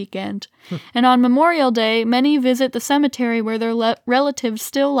Day weekend. And on Memorial Day, many visit the cemetery where their relatives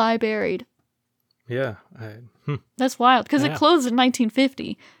still lie buried. Yeah. That's wild, because it closed in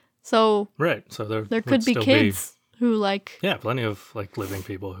 1950. So right. So there could be kids who Yeah, plenty of living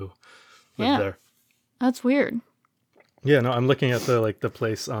people who live there. That's weird. Yeah, no, I'm looking at the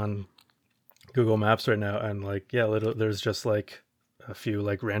place on Google Maps right now, and there's just a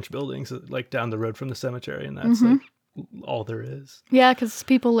few ranch buildings down the road from the cemetery, and that's all there is. Yeah, because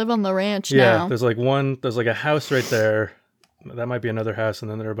people live on the ranch now. Yeah, there's a house right there. That might be another house,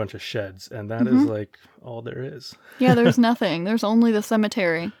 and then there are a bunch of sheds, and that is all there is. Yeah, there's nothing. There's only the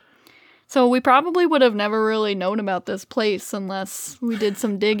cemetery. So we probably would have never really known about this place unless we did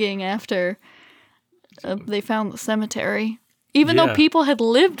some digging after they found the cemetery. Even though people had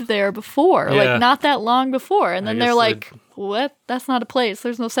lived there before, not that long before. And then they're what? That's not a place.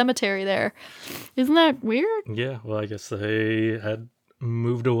 There's no cemetery there. Isn't that weird? Yeah, well, I guess they had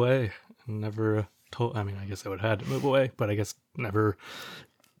moved away and never told. I mean, I guess they would have had to move away, but I guess never,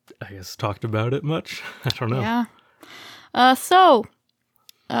 talked about it much. I don't know. Yeah.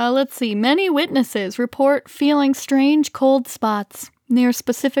 Let's see. Many witnesses report feeling strange cold spots near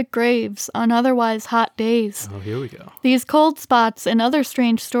specific graves on otherwise hot days. Oh, here we go. These cold spots and other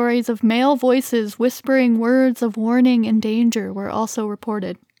strange stories of male voices whispering words of warning and danger were also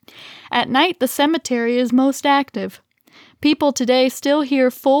reported. At night, the cemetery is most active. People today still hear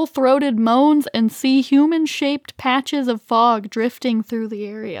full-throated moans and see human-shaped patches of fog drifting through the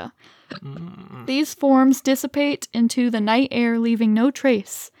area. These forms dissipate into the night air, leaving no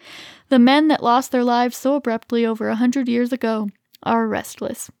trace. The men that lost their lives so abruptly over 100 years ago are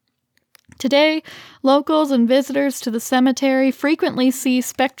restless. Today, locals and visitors to the cemetery frequently see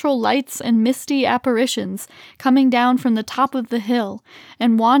spectral lights and misty apparitions coming down from the top of the hill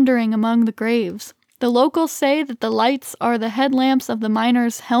and wandering among the graves. The locals say that the lights are the headlamps of the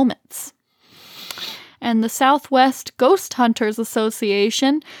miners' helmets. And the Southwest Ghost Hunters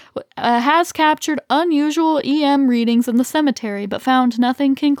Association has captured unusual EM readings in the cemetery, but found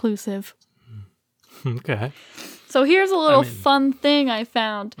nothing conclusive. Okay. So here's a little fun thing I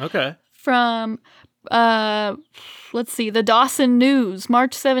found. Okay. From, let's see, the Dawson News,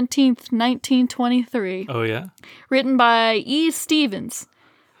 March 17th, 1923. Oh, yeah? Written by E. Stevens.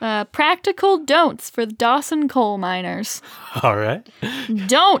 Practical don'ts for the Dawson coal miners. All right.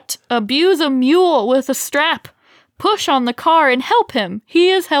 Don't abuse a mule with a strap. Push on the car and help him. He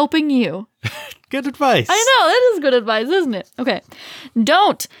is helping you. Good advice. I know, that is good advice, isn't it? Okay.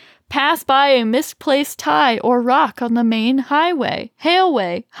 Don't pass by a misplaced tie or rock on the main highway.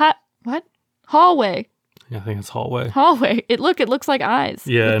 Hallway. Hallway. Yeah, I think it's hallway. Hallway. It looks like eyes.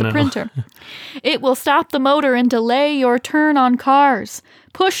 Yeah, with the I know. printer. It will stop the motor and delay your turn on cars.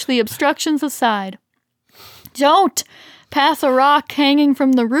 Push the obstructions aside. Don't pass a rock hanging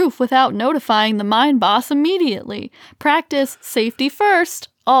from the roof without notifying the mine boss immediately. Practice safety first,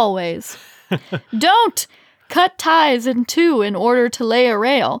 always. Don't cut ties in two in order to lay a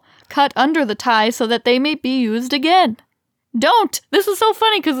rail. Cut under the tie so that they may be used again. Don't. This is so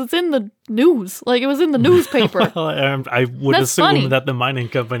funny because it's in the news. Like, it was in the newspaper. Well, I would That's assume funny. that the mining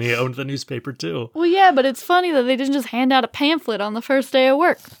company owned the newspaper, too. Well, yeah, but it's funny that they didn't just hand out a pamphlet on the first day of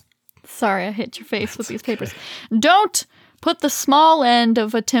work. Sorry, I hit your face with these papers. Don't put the small end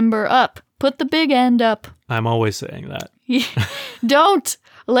of a timber up. Put the big end up. I'm always saying that. Don't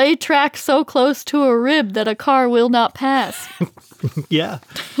lay track so close to a rib that a car will not pass. Yeah.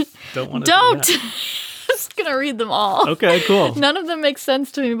 Don't want to Don't. do that. I'm just going to read them all. Okay, cool. None of them make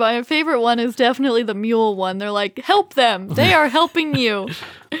sense to me, but my favorite one is definitely the mule one. They're like, help them. They are helping you.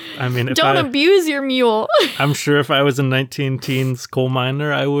 I mean, Don't abuse your mule. I'm sure if I was a 19-teens coal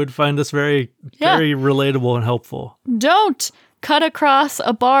miner, I would find this very, very relatable and helpful. Don't cut across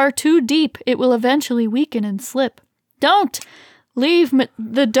a bar too deep. It will eventually weaken and slip. Don't leave.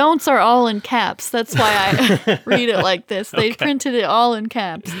 The don'ts are all in caps. That's why I read it like this. They printed it all in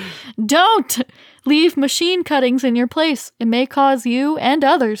caps. Don't leave machine cuttings in your place. It may cause you and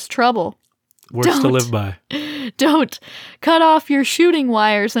others trouble. Words to live by. Don't cut off your shooting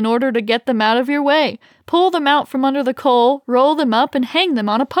wires in order to get them out of your way. Pull them out from under the coal, roll them up, and hang them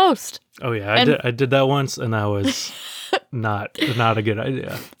on a post. Oh, yeah. I did that once, and that was not a good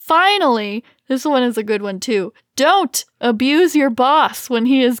idea. Finally, this one is a good one too. Don't abuse your boss when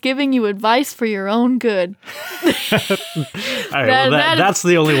he is giving you advice for your own good. All right, that's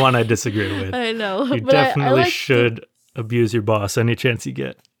the only one I disagree with. I know. You but definitely I like should abuse your boss any chance you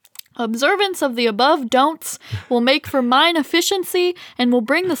get. Observance of the above don'ts will make for mine efficiency and will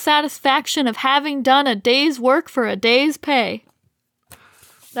bring the satisfaction of having done a day's work for a day's pay.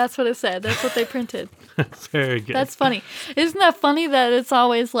 That's what it said. That's what they printed. Very good. That's funny. Isn't that funny that it's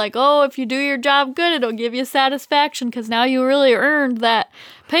always like, oh, if you do your job good, it'll give you satisfaction because now you really earned that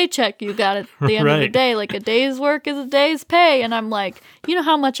paycheck you got at the end of the day. Like, a day's work is a day's pay. And I'm like, you know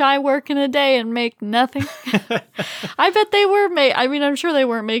how much I work in a day and make nothing? I bet they were I'm sure they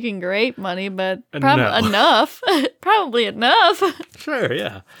weren't making great money, but probably enough. Probably enough. Sure,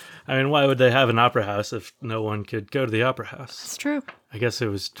 yeah. I mean, why would they have an opera house if no one could go to the opera house? It's true. I guess it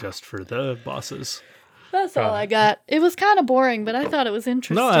was just for the bosses. That's all I got. It was kind of boring, but I thought it was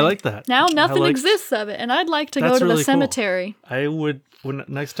interesting. No, I like that. Now nothing exists of it, and I'd like to go to the cemetery. Cool. I would,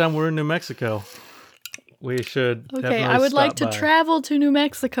 next time we're in New Mexico, we should definitely I would like stop to by. travel to New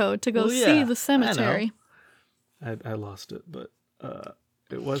Mexico to go see the cemetery. I lost it, but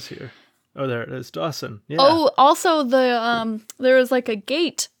it was here. Oh, there it is, Dawson. Yeah. Oh, also there is like a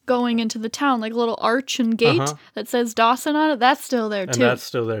gate going into the town, like a little arch and gate that says Dawson on it. That's still there too. And that's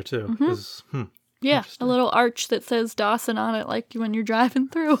still there too. Mm-hmm. Yeah, a little arch that says Dawson on it, like when you're driving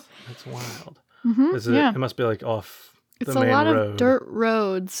through. That's wild. Mm-hmm. It must be like off the main road. It's a lot of dirt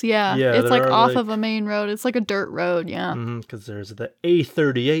roads, yeah. It's like off of a main road. It's like a dirt road, yeah. Because there's the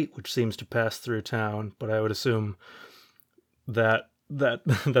A38, which seems to pass through town, but I would assume that that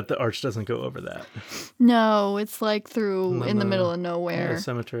that the arch doesn't go over that. No, it's like through And then in the middle of Yeah, nowhere. the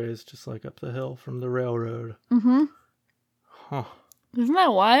cemetery is just like up the hill from the railroad. Mm-hmm. Huh. Isn't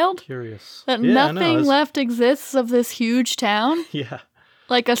that wild? Curious. That Yeah, I know, nothing it's- left exists of this huge town? Yeah,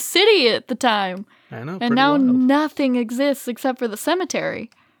 Like a city at the time. I know. And pretty now wild. nothing exists except for the cemetery.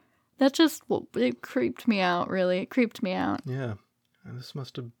 That just, well, it creeped me out, really. It creeped me out. Yeah, and this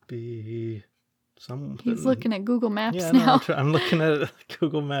must be some. He's looking at Google Maps Yeah, no, now. I'm looking at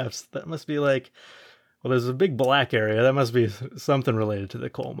Google Maps. That must be like. Well, there's a big black area. That must be something related to the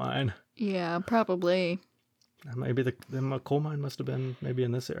coal mine. Yeah, probably. Maybe the coal mine must have been maybe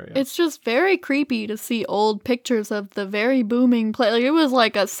in this area. It's just very creepy to see old pictures of the very booming place. Like, it was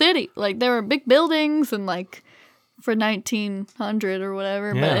like a city. Like, there were big buildings and, like, for 1900 or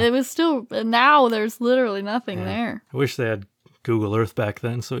whatever. Yeah. But it was still, now there's literally nothing Yeah. there. I wish they had Google Earth back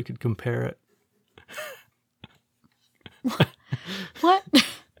then so we could compare it. What?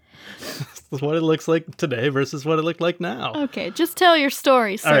 What it looks like today versus what it looked like now. Okay, just tell your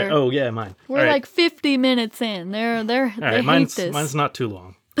story, sir. All right. Oh yeah, mine. We're All right. like 50 minutes in. They All right, hate mine's this. not too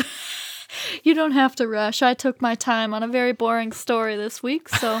long. You don't have to rush. I took my time on a very boring story this week,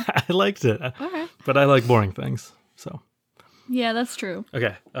 so I liked it, okay. but I like boring things. So Yeah, that's true.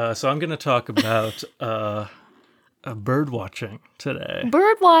 okay, so I'm gonna talk about bird watching today.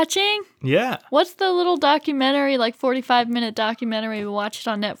 Bird watching? Yeah. What's the little documentary, like 45-minute documentary we watched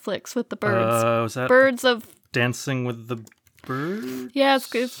on Netflix with the birds? Was that Birds of Dancing with the Bird? Yeah,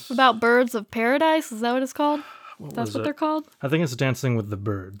 it's about birds of paradise. Is that what it's called? What That's was what it? they're called? I think it's Dancing with the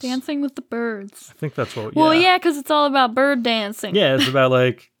Birds. Dancing with the birds. I think that's what. Well, yeah, because it's all about bird dancing. Yeah, it's about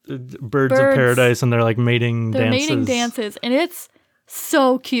like birds of Birds. paradise and they're like mating They're dances. mating dances, and it's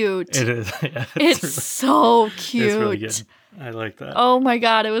so cute. It is. Yeah, It's so cute. it's really good. I like that. Oh my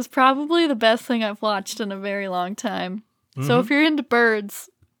god, it was probably the best thing I've watched in a very long time. So if you're into birds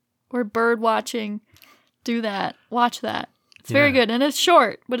or bird watching, do that. Watch that. It's very Yeah. good, and it's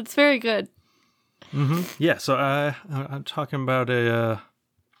short, but it's very good. Yeah, so I'm talking about a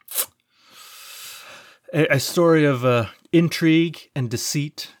story of intrigue and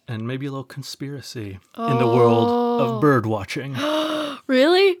deceit and maybe a little conspiracy in the world of bird watching.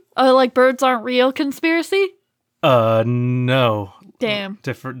 Really? Oh, like birds aren't real conspiracy? No, Damn.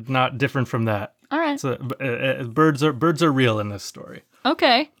 not different from that. All right. So birds are real in this story.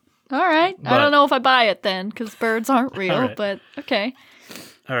 Okay. All right. I But- don't know if I buy it then, because birds aren't real, All right. but okay.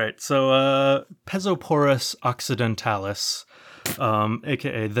 All right, so Pesoporus occidentalis,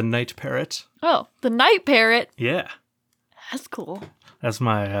 aka the night parrot. Oh, the night parrot. Yeah, That's cool. that's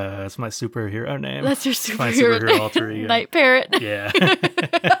my superhero name. That's your my superhero superhero name. alter ego. Night parrot. Yeah.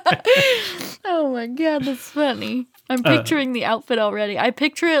 Oh my god, that's funny. I'm picturing the outfit already. I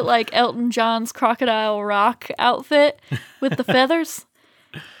picture it like Elton John's Crocodile Rock outfit with the feathers.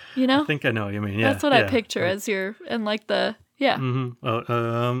 You know? I think I know what you mean. Yeah, That's what I picture as your, and like the, yeah.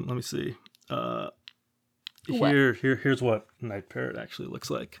 Oh, let me see. What? Here's what night parrot actually looks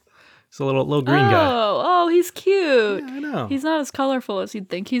like. It's a little green guy. Oh, he's cute. Yeah, I know. He's not as colorful as you'd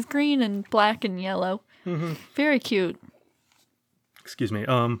think. He's green and black and yellow. Very cute. Excuse me.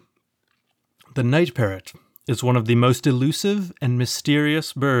 The night parrot is one of the most elusive and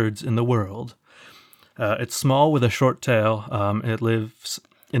mysterious birds in the world. It's small with a short tail. It lives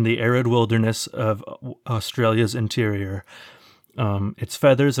in the arid wilderness of Australia's interior. Its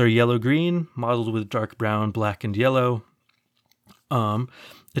feathers are yellow-green, mottled with dark brown, black, and yellow.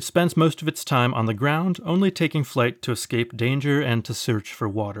 It spends most of its time on the ground, only taking flight to escape danger and to search for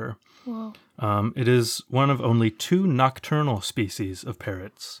water. Whoa. It is one of only 2 nocturnal species of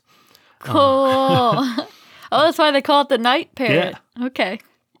parrots. Cool. Oh, that's why they call it the night parrot. Okay.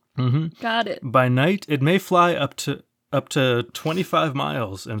 Got it. By night, it may fly up to 25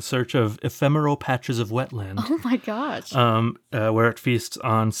 miles in search of ephemeral patches of wetland, Oh my gosh. where it feasts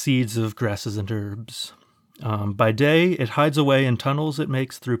on seeds of grasses and herbs. By day, it hides away in tunnels it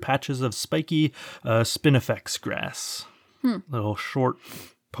makes through patches of spiky spinifex grass, little short,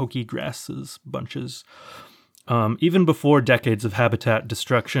 pokey grasses, bunches. Even before decades of habitat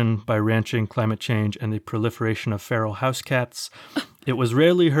destruction by ranching, climate change, and the proliferation of feral house cats, it was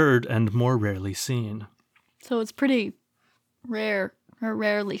rarely heard and more rarely seen. So it's pretty rare or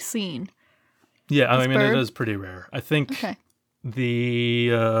rarely seen. Yeah, I This mean, bird? it is pretty rare. I think Okay.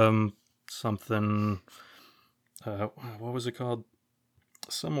 the something, what was it called?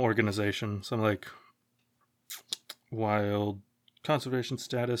 Some organization, some like wild conservation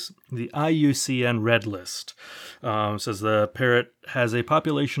status. The IUCN Red List says the parrot has a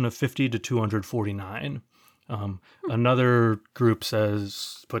population of 50 to 249. Another group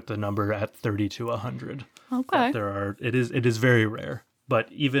says put the number at 30 to 100. Okay. It is very rare.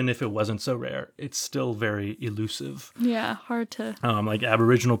 But even if it wasn't so rare, it's still very elusive. Yeah, hard to. Like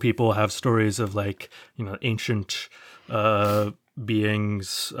Aboriginal people have stories of like, ancient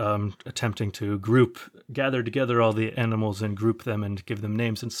beings attempting to gather together all the animals and group them and give them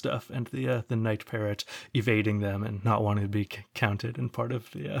names and stuff, and the night parrot evading them and not wanting to be counted and part of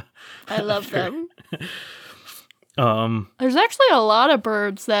the. I love them. There's actually a lot of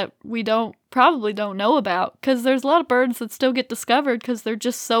birds that we probably don't know about, because there's a lot of birds that still get discovered because they're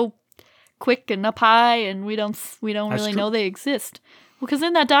just so quick and up high, and we don't really know they exist. Well, because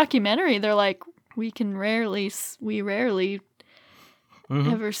in that documentary, they're like, we rarely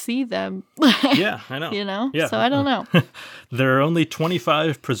ever see them. Yeah, I know. Yeah. So I don't know. There are only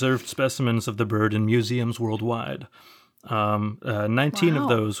 25 preserved specimens of the bird in museums worldwide. 19 of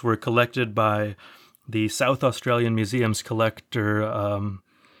those were collected by the South Australian Museum's collector,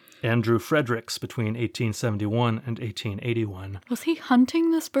 Andrew Fredericks, between 1871 and 1881. Was he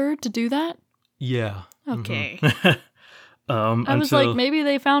hunting this bird to do that? Yeah. Okay. I was like, maybe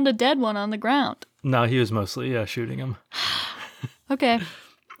they found a dead one on the ground. No, he was mostly shooting him. Okay.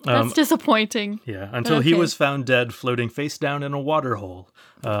 That's disappointing. Yeah, until he was found dead floating face down in a water hole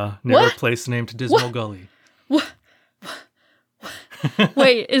near a place named Dismal Gully. What?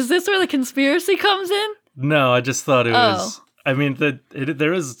 Wait, is this where the conspiracy comes in? No, I just thought it was. I mean,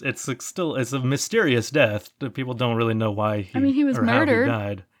 it's a mysterious death. People don't really know why he was murdered. How he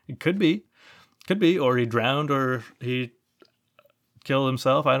died. It could be, or he drowned, or he killed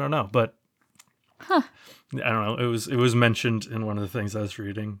himself. I don't know, but I don't know. It was mentioned in one of the things I was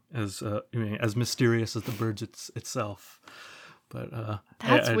reading as as mysterious as the birds itself. But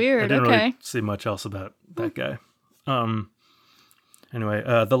that's weird. I didn't really see much else about that guy. Anyway,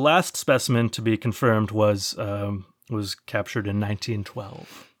 the last specimen to be confirmed was captured in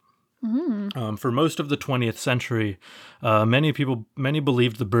 1912. For most of the 20th century, many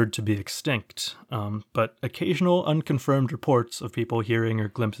believed the bird to be extinct, but occasional unconfirmed reports of people hearing or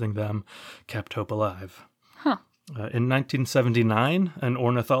glimpsing them kept hope alive. In 1979, an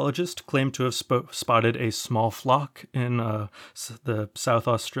ornithologist claimed to have spotted a small flock in the South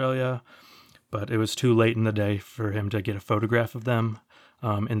Australia, but it was too late in the day for him to get a photograph of them.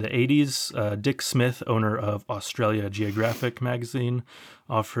 In the 80s, Dick Smith, owner of Australia Geographic magazine,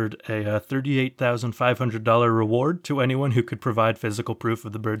 offered a $38,500 reward to anyone who could provide physical proof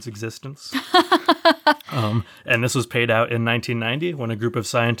of the bird's existence. And this was paid out in 1990 when a group of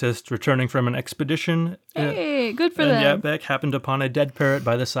scientists returning from an expedition good for them. in the outback happened upon a dead parrot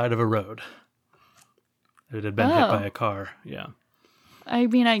by the side of a road. It had been hit by a car, yeah. I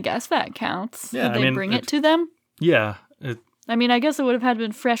mean, I guess that counts. Yeah, Did they bring it to them? Yeah. I guess it would have had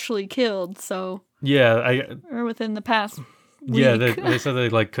been freshly killed, so... Yeah, or within the past week. Yeah, they said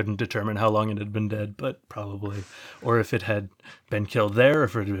they couldn't determine how long it had been dead, but probably... Or if it had been killed there, or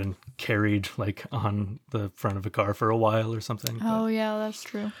if it had been carried, on the front of a car for a while or something. Oh, yeah, that's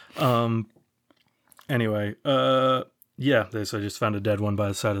true. Anyway, yeah, they just found a dead one by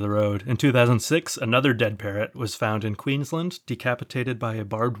the side of the road. In 2006, another dead parrot was found in Queensland, decapitated by a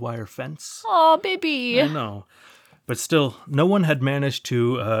barbed wire fence. Aw, baby. I know. But still, no one had managed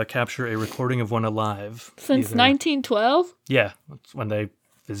to capture a recording of one alive. Since 1912? Yeah, that's when they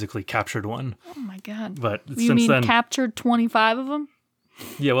physically captured one. Oh my god. But you since mean then, captured 25 of them?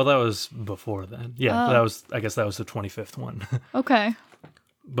 Yeah, well, that was before then. Yeah, I guess that was the 25th one. Okay.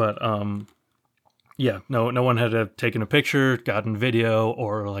 But yeah, no one had taken a picture, gotten video,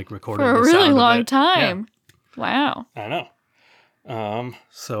 or recorded for a the really sound long of it. time. Yeah. Wow. I know.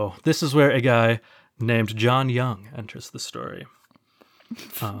 So this is where a guy named John Young enters the story.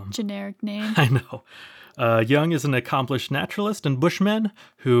 Generic name. I know. Young is an accomplished naturalist and bushman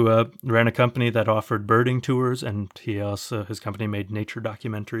who ran a company that offered birding tours, and his company made nature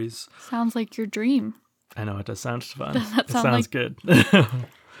documentaries. Sounds like your dream. I know, it does sound fun. Does that sound sounds good.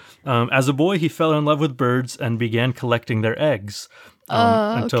 As a boy, he fell in love with birds and began collecting their eggs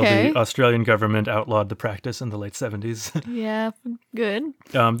until the Australian government outlawed the practice in the late 70s. Yeah, good.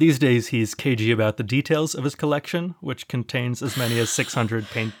 These days, he's cagey about the details of his collection, which contains as many as 600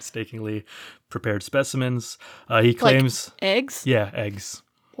 painstakingly prepared specimens. He claims... eggs? Yeah, eggs.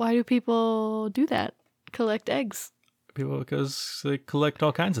 Why do people do that? Collect eggs? Because they collect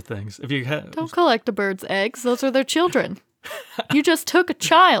all kinds of things. Don't collect a bird's eggs. Those are their children. You just took a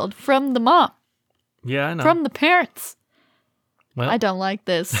child from the mom. Yeah, I know. From the parents. Well, I don't like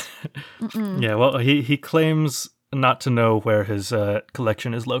this. Yeah, well, he claims not to know where his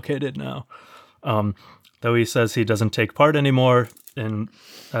collection is located now. Though he says he doesn't take part anymore in,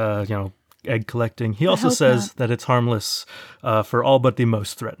 egg collecting. He also says that it's harmless for all but the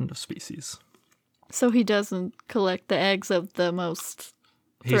most threatened of species. So he doesn't collect the eggs of the most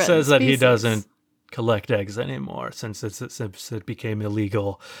He threatened says that he species. doesn't collect eggs anymore since it became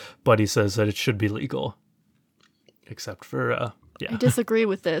illegal, but he says that it should be legal. Except for, I yeah. disagree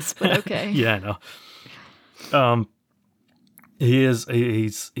with this, but okay. Yeah, I know.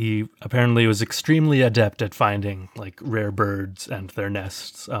 He apparently was extremely adept at finding like rare birds and their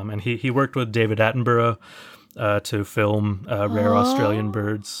nests. And he worked with David Attenborough to film rare Australian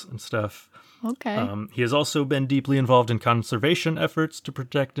birds and stuff. Okay. He has also been deeply involved in conservation efforts to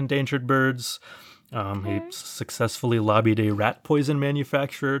protect endangered birds. He successfully lobbied a rat poison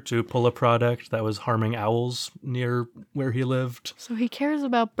manufacturer to pull a product that was harming owls near where he lived. So he cares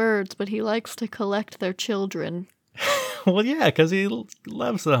about birds, but he likes to collect their children. Well, yeah, because he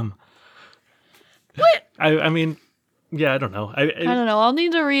loves them. What? I mean, yeah, I don't know. I don't know. I'll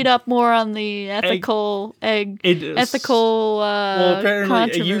need to read up more on the ethical Well, apparently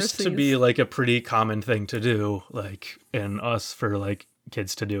it used to controversies. be like a pretty common thing to do, like in us for like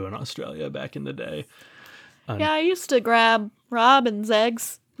kids to do in Australia back in the day. Yeah, I used to grab robin's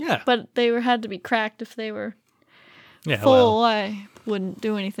eggs, Yeah, but had to be cracked if they were yeah, full. well, I wouldn't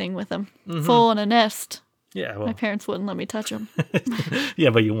do anything with them. Full in a nest. yeah, My well, parents wouldn't let me touch them. yeah,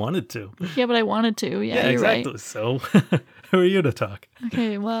 but you wanted to. Yeah, but I wanted to. Yeah, you're exactly. right. So, who are you to talk?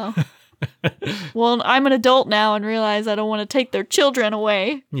 Okay, well. Well, I'm an adult now and realize I don't want to take their children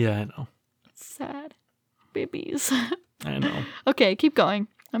away. Yeah, I know. Sad babies. I know. Okay, keep going.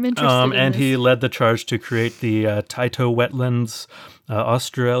 I'm interested in And this. he led the charge to create the Taito Wetlands,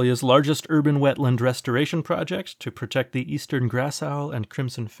 Australia's largest urban wetland restoration project to protect the eastern grass owl and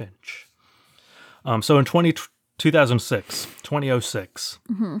crimson finch. So in 2006,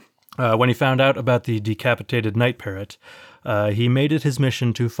 when he found out about the decapitated night parrot, he made it his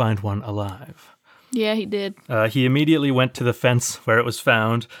mission to find one alive. Yeah, he did. He immediately went to the fence where it was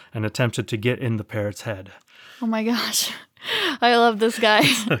found and attempted to get in the parrot's head. Oh my gosh. I love this guy.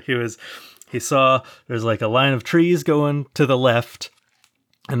 He saw there's like a line of trees going to the left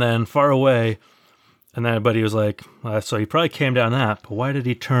and then far away. And then, but he was like, so he probably came down that, but why did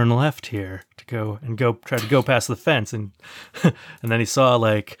he turn left here to try to go past the fence? And, and then he saw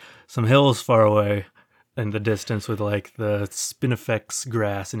like some hills far away in the distance with like the spinifex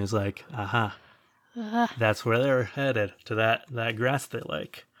grass. And he's like, aha, that's where they're headed, to that grass they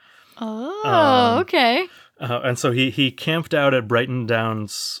like. Oh, okay. And so he camped out at Brighton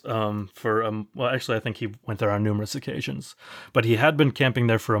Downs for, well, actually, I think he went there on numerous occasions, but he had been camping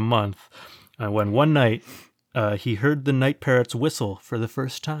there for a month when one night he heard the night parrots whistle for the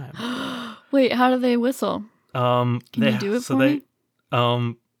first time. Wait, how do they whistle? Can you do it for me?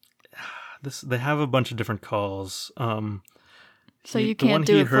 They have a bunch of different calls. So the you one can't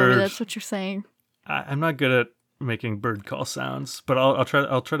do he it for me, heard- that's what you're saying. I'm not good at making bird call sounds, but I'll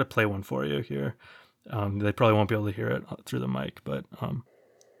try to play one for you here. They probably won't be able to hear it through the mic, but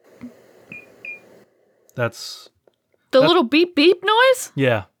that's The little beep beep noise?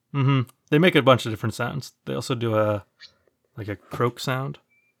 yeah. Mm-hmm. They make a bunch of different sounds. They also do a croak sound.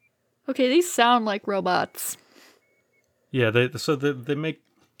 Okay, these sound like robots. Yeah, they make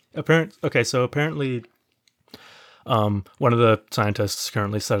apparently one of the scientists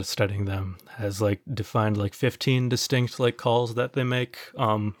currently studying them has like defined like 15 distinct like calls that they make.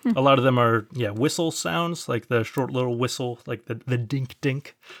 A lot of them are whistle sounds, like the short little whistle, like the dink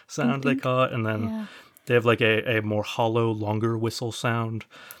dink sound they call it, and then they have like a more hollow, longer whistle sound.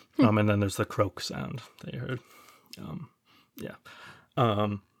 And then there's the croak sound that you heard. I'm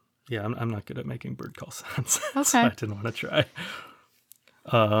not good at making bird call sounds. Okay. So I didn't want to try.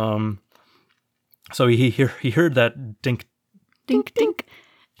 So he heard that dink Dink dink.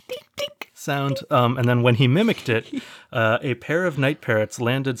 Dink dink. sound, and then when he mimicked it, a pair of night parrots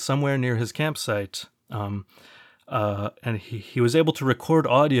landed somewhere near his campsite, and he was able to record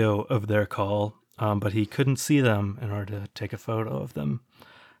audio of their call, but he couldn't see them in order to take a photo of them.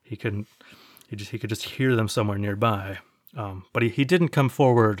 He could just hear them somewhere nearby. But he didn't come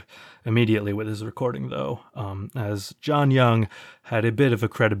forward immediately with his recording, though, as John Young had a bit of a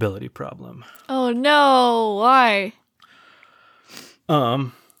credibility problem. Oh no, why?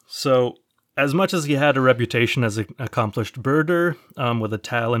 So as much as he had a reputation as an accomplished birder, with a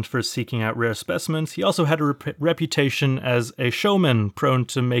talent for seeking out rare specimens, he also had a reputation as a showman prone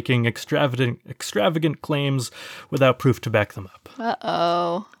to making extravagant claims without proof to back them up.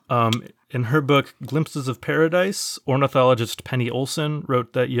 Uh-oh. In her book, Glimpses of Paradise, ornithologist Penny Olson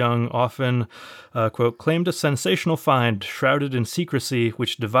wrote that Young often, quote, claimed a sensational find shrouded in secrecy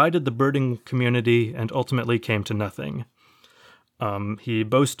which divided the birding community and ultimately came to nothing. He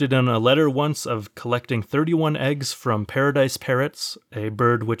boasted in a letter once of collecting 31 eggs from paradise parrots, a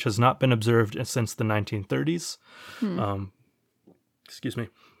bird which has not been observed since the 1930s. Excuse me.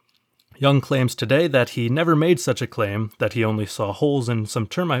 Young claims today that he never made such a claim, that he only saw holes in some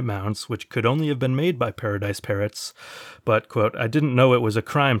termite mounds which could only have been made by paradise parrots. But, quote, I didn't know it was a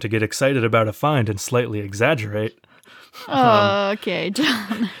crime to get excited about a find and slightly exaggerate. Okay,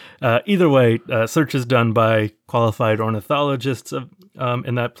 John. Either way, searches done by qualified ornithologists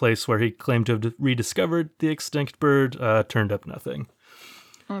in that place where he claimed to have rediscovered the extinct bird turned up nothing.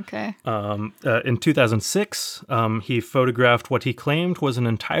 Okay. In 2006, he photographed what he claimed was an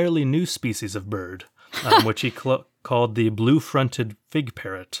entirely new species of bird, which he called the blue-fronted fig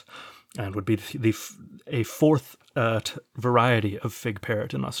parrot, and would be a fourth variety of fig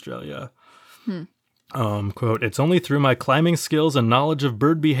parrot in Australia. Quote, it's only through my climbing skills and knowledge of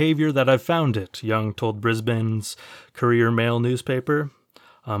bird behavior that I've found it, Young told Brisbane's Courier Mail newspaper.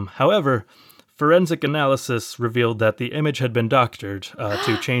 However, forensic analysis revealed that the image had been doctored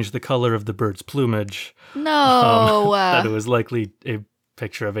to change the color of the bird's plumage. No! That it was likely a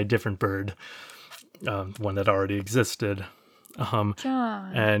picture of a different bird, one that already existed. John.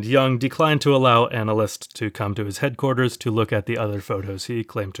 And Young declined to allow analysts to come to his headquarters to look at the other photos he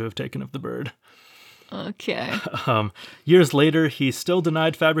claimed to have taken of the bird. Okay. Years later, he still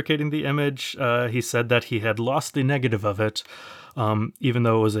denied fabricating the image. He said that he had lost the negative of it, even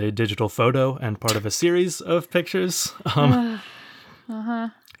though it was a digital photo and part of a series of pictures. In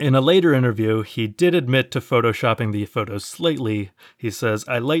a later interview, he did admit to photoshopping the photos slightly. He says,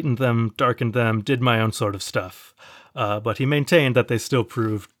 I lightened them, darkened them, did my own sort of stuff. But he maintained that they still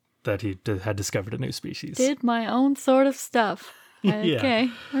proved that he had discovered a new species. Did my own sort of stuff. Okay.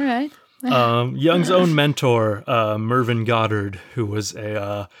 All right. Young's own mentor, Mervyn Goddard, who was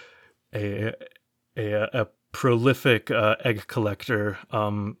a prolific egg collector,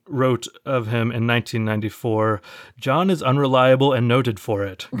 wrote of him in 1994, John is unreliable and noted for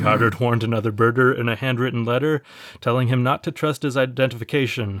it. Goddard warned another birder in a handwritten letter, telling him not to trust his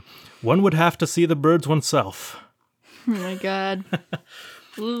identification. One would have to see the birds oneself. Oh my God.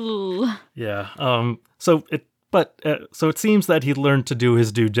 Ooh. Yeah. So it seems that he learned to do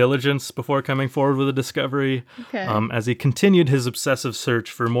his due diligence before coming forward with a discovery. Okay. As he continued his obsessive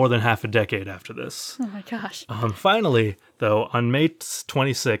search for more than half a decade after this. Oh my gosh. Finally, though, on May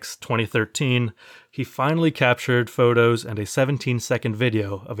 26, 2013, he finally captured photos and a 17-second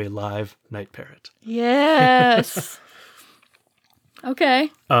video of a live night parrot. Yes.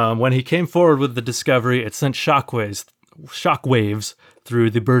 Okay. When he came forward with the discovery, it sent shockwaves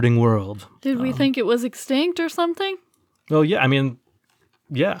through the birding world. Did we think it was extinct or something? Well, yeah. I mean,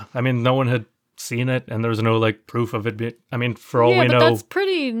 no one had seen it, and there was no proof of it. For all we know, that's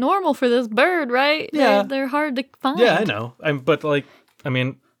pretty normal for this bird, right? Yeah, they're hard to find. Yeah, I know.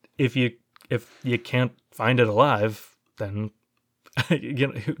 If you can't find it alive, then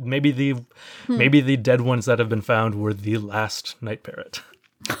maybe the dead ones that have been found were the last night parrot.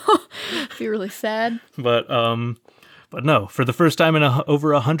 Be really sad. But no, for the first time in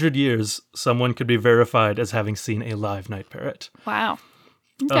over 100 years, someone could be verified as having seen a live night parrot. Wow.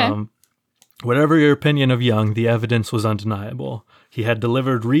 Okay. Whatever your opinion of Young, the evidence was undeniable. He had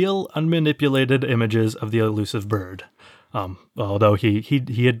delivered real, unmanipulated images of the elusive bird. Although he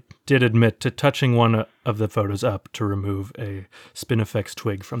did admit to touching one of the photos up to remove a spinifex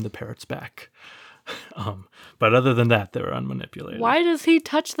twig from the parrot's back. But other than that, they were unmanipulated. Why does he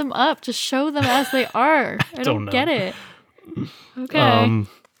touch them up? Just show them as they are. I don't get it. Okay.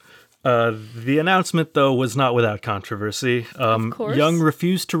 The announcement, though, was not without controversy. Of course. Young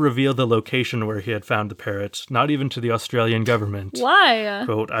refused to reveal the location where he had found the parrot, not even to the Australian government. Why?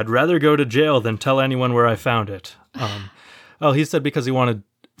 Quote, I'd rather go to jail than tell anyone where I found it. He said because he wanted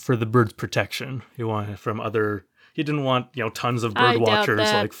for the bird's protection. He wanted from other... He didn't want, tons of bird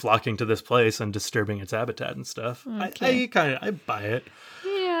watchers flocking to this place and disturbing its habitat and stuff. Okay. I buy it.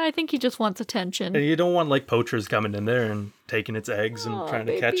 Yeah, I think he just wants attention. And you don't want poachers coming in there and taking its eggs and trying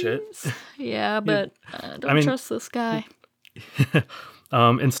to catch it. Yeah, but I don't trust this guy.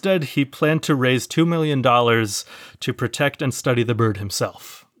 Instead, he planned to raise $2 million to protect and study the bird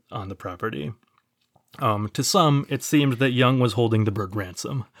himself on the property. To some, it seemed that Young was holding the bird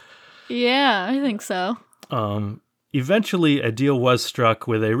ransom. Yeah, I think so. Eventually, a deal was struck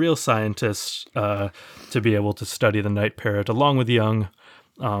with a real scientist to be able to study the night parrot along with Young.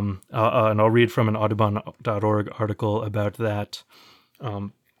 And I'll read from an Audubon.org article about that.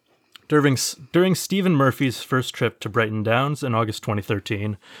 During Stephen Murphy's first trip to Brighton Downs in August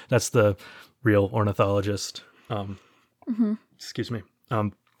 2013, that's the real ornithologist. Excuse me.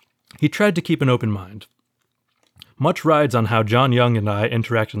 He tried to keep an open mind. Much rides on how John Young and I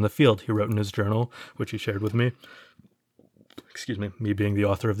interact in the field, he wrote in his journal, which he shared with me. Excuse me being the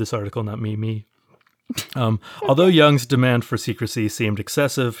author of this article, not me. Although Young's demand for secrecy seemed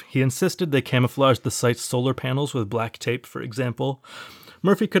excessive, he insisted they camouflaged the site's solar panels with black tape, for example.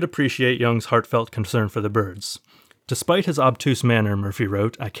 Murphy could appreciate Young's heartfelt concern for the birds. Despite his obtuse manner, Murphy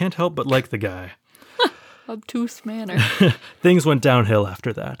wrote, I can't help but like the guy. Obtuse manner. Things went downhill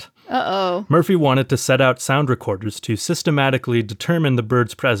after that. Uh-oh. Murphy wanted to set out sound recorders to systematically determine the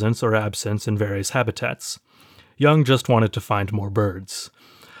bird's presence or absence in various habitats. Young just wanted to find more birds.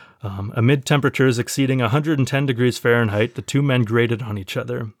 Amid temperatures exceeding 110 degrees Fahrenheit, the two men grated on each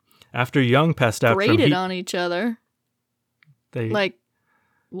other. After Young passed out from heat... Grated on each other? They... Like,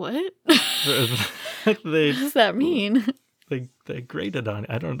 what? What does that mean? They grated on...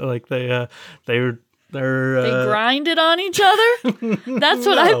 I don't know, like they grinded on each other? That's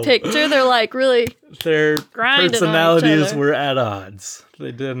what I picture. They're like really their grinding personalities on each other. were at odds.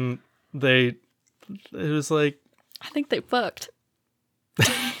 It was like... I think they fucked. I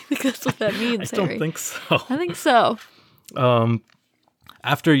think that's what that means, I don't Harry. think so. I think so.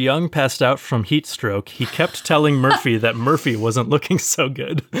 After Young passed out from heat stroke, he kept telling Murphy that Murphy wasn't looking so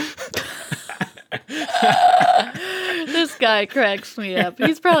good. This guy cracks me up.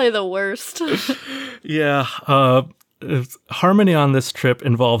 He's probably the worst. Yeah. Harmony on this trip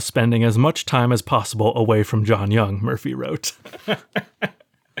involves spending as much time as possible away from John Young, Murphy wrote.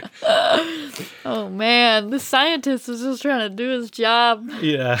 Oh man, the scientist is just trying to do his job.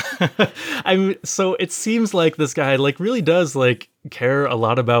 Yeah. So it seems like this guy really does care a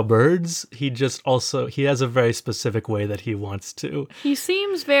lot about birds. He has a very specific way that he wants to. He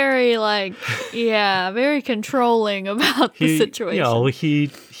seems very very controlling about the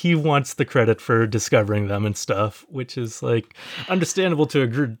situation. He wants the credit for discovering them and stuff, which is understandable to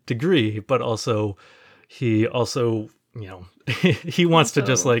a degree, but also he wants to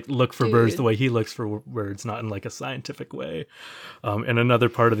just look for birds the way he looks for birds, not in a scientific way. In another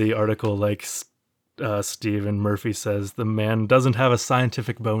part of the article, Stephen Murphy says the man doesn't have a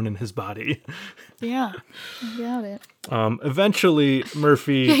scientific bone in his body. Yeah, I doubt it. Eventually,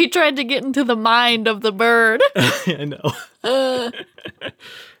 Murphy... He tried to get into the mind of the bird. I know.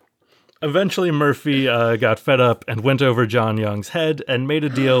 Eventually, Murphy got fed up and went over John Young's head and made a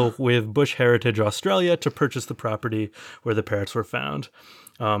deal with Bush Heritage Australia to purchase the property where the parrots were found.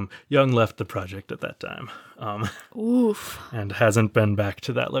 Young left the project at that time. Oof. And hasn't been back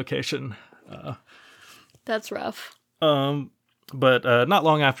to that location. That's rough. But not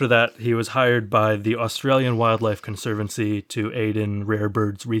long after that, he was hired by the Australian Wildlife Conservancy to aid in rare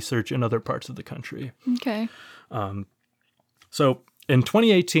birds research in other parts of the country. Okay. So in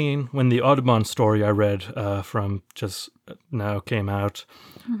 2018, when the Audubon story I read from just now came out,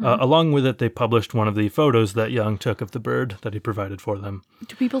 along with it, they published one of the photos that Young took of the bird that he provided for them.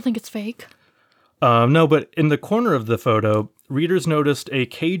 Do people think it's fake? No, but in the corner of the photo, readers noticed a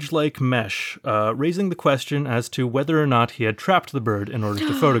cage-like mesh, raising the question as to whether or not he had trapped the bird in order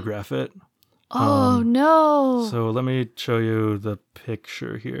to photograph it. Oh, no. So let me show you the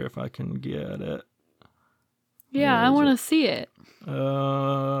picture here if I can get it. Yeah, I want to see it.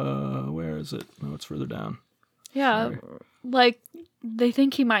 Where is it? No, it's further down. Yeah, Sorry. They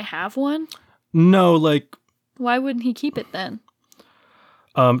think he might have one? No, Why wouldn't he keep it then?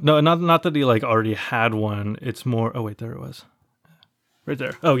 No, not that he already had one. It's more. Oh wait, there it was, right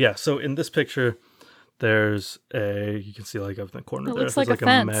there. Oh yeah. So in this picture, there's you can see up in the corner it there. Looks like there's a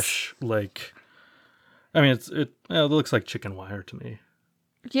fence. mesh. I mean, it looks like chicken wire to me.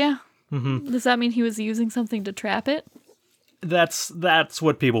 Yeah. Mm-hmm. Does that mean he was using something to trap it? That's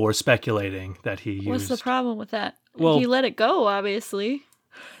what people were speculating that he used. What's the problem with that? Well, he let it go, obviously.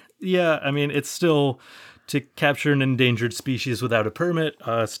 Yeah, I mean, it's still to capture an endangered species without a permit.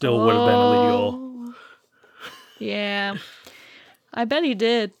 Still would have been illegal. Yeah, I bet he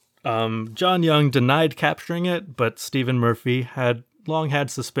did. John Young denied capturing it, but Stephen Murphy had long had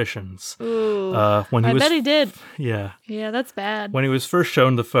suspicions. Ooh, when he I bet he did. Yeah. Yeah, that's bad. When he was first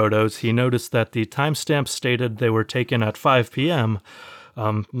shown the photos, he noticed that the timestamp stated they were taken at 5 p.m.,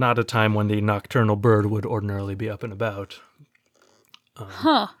 not a time when the nocturnal bird would ordinarily be up and about.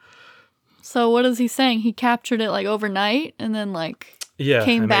 Huh. So what is he saying? He captured it overnight and then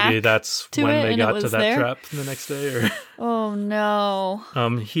came back. Maybe that's to when it they and got it to was that there? trap the next day. Or Oh no.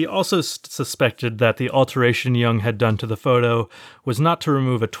 He also suspected that the alteration Young had done to the photo was not to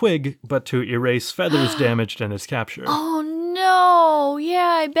remove a twig, but to erase feathers damaged in his capture. Oh no. Yeah,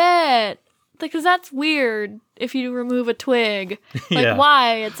 I bet. Because that's weird if you remove a twig. Like, Yeah.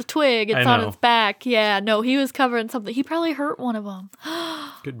 why? It's a twig. It's I on know. its back. Yeah, no, he was covering something. He probably hurt one of them.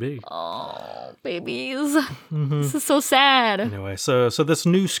 Could be. Oh, babies. This is so sad. Anyway, so this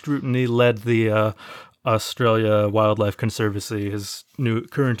new scrutiny led the Australia Wildlife Conservancy, his new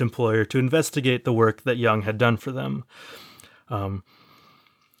current employer, to investigate the work that Young had done for them.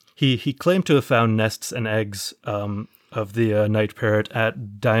 He claimed to have found nests and eggs of the night parrot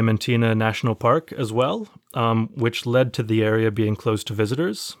at Diamantina National Park as well, which led to the area being closed to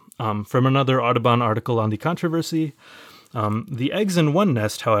visitors. From another Audubon article on the controversy, the eggs in one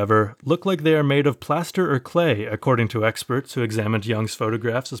nest, however, look like they are made of plaster or clay, according to experts who examined Young's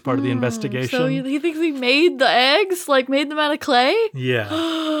photographs as part of the investigation. So he thinks he made the eggs? Like, made them out of clay?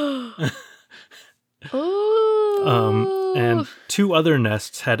 Yeah. Ooh. And 2 other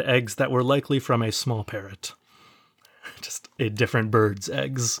nests had eggs that were likely from a small parrot. Just a different bird's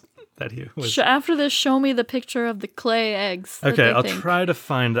eggs that he was. After this, show me the picture of the clay eggs. that Okay, they I'll think. try to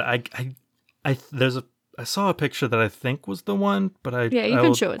find that. I saw a picture that I think was the one, but I Yeah, you I can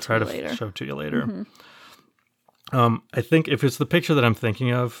will show it to try me to later. show it to you later. I think if it's the picture that I'm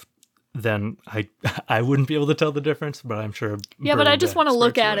thinking of, then I wouldn't be able to tell the difference, but I'm sure. Yeah, but I bird just want to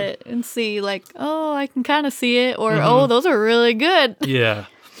look experts at would. it and see, like, oh, I can kind of see it, or oh, those are really good. Yeah,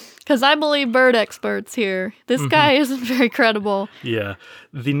 Because I believe bird experts here. This guy isn't very credible. yeah.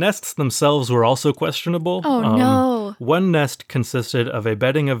 The nests themselves were also questionable. Oh, no. One nest consisted of a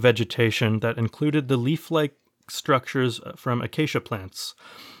bedding of vegetation that included the leaf-like structures from acacia plants.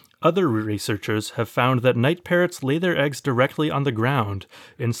 Other researchers have found that night parrots lay their eggs directly on the ground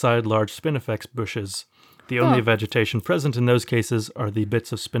inside large spinifex bushes. The only vegetation present in those cases are the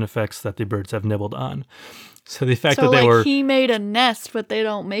bits of spinifex that the birds have nibbled on. So the fact So, that they like, were he made a nest, but they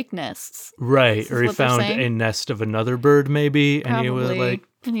don't make nests. right, is or he what they're found saying? a nest of another bird maybe, and he was Probably. like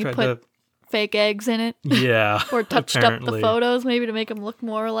And he tried put fake eggs in it. to yeah, Or touched up the apparently. photos, maybe to make them look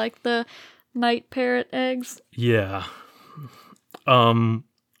more like the night parrot eggs. Yeah.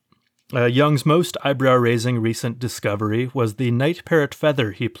 Young's most eyebrow-raising recent discovery was the night parrot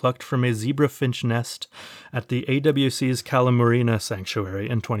feather he plucked from a zebra finch nest at the AWC's Kalamurina Sanctuary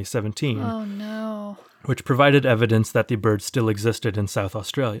in 2017, Oh, no. which provided evidence that the bird still existed in South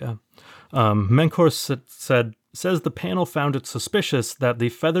Australia. Menkor says the panel found it suspicious that the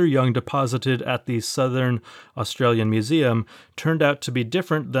feather Young deposited at the Southern Australian Museum turned out to be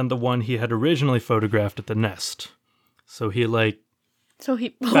different than the one he had originally photographed at the nest. So he, So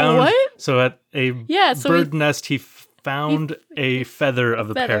he... found what? so at a Yeah, so bird nest he found a feather of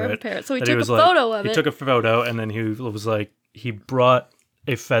the Feather of a parrot. parrot. So he that took a was photo of He it. took a photo and then he was like he brought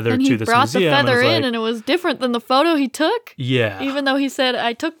a feather And to he this brought the museum feather and was in, like, and it was different than the photo he took? yeah, Even though he said,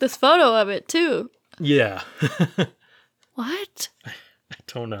 I took this photo of it, too. yeah. What? I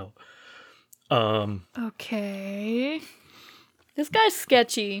don't know. Okay. This guy's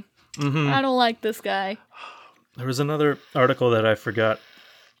sketchy. I don't like this guy. There was another article that I forgot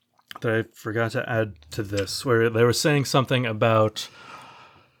to add to this, where they were saying something about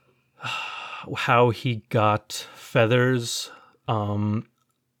how he got feathers from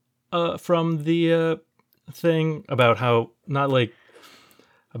the thing, about how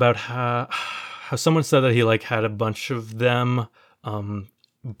how someone said that he like had a bunch of them, and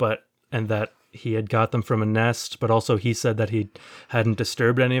that he had got them from a nest, but also he said that he hadn't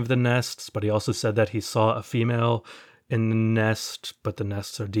disturbed any of the nests, but he also said that he saw a female in the nest, but the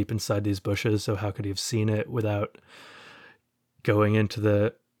nests are deep inside these bushes, so how could he have seen it without going into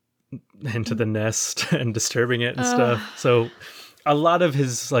the nest and disturbing it and stuff? So a lot of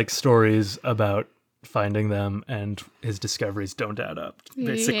his like stories about finding them and his discoveries don't add up,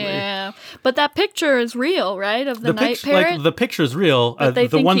 basically. Yeah. But that picture is real, right? Of the night parrot? Like the picture's real. But they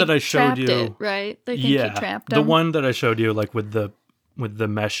the think one he that I showed trapped you, it, right? They think he trapped him. the one that I showed you, like with the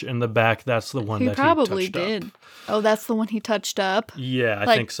mesh in the back, that's the one He that probably he touched did. up. Oh, that's the one he touched up? Yeah, I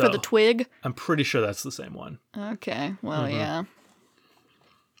like, think so. for the twig? I'm pretty sure that's the same one. Okay, well, yeah.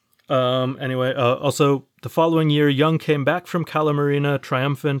 Anyway, also, the following year, Young came back from Kalamurina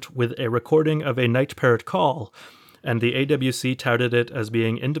triumphant with a recording of a night parrot call, and the AWC touted it as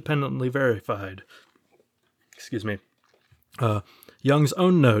being independently verified. Excuse me. Young's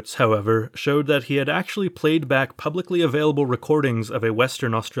own notes, however, showed that he had actually played back publicly available recordings of a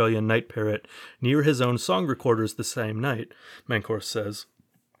Western Australian night parrot near his own song recorders the same night, Menkor says.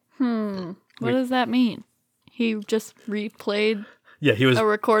 What does that mean? He just replayed Yeah, he was... a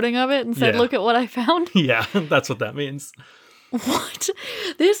recording of it and said, Yeah. look at what I found? Yeah, that's what that means. What?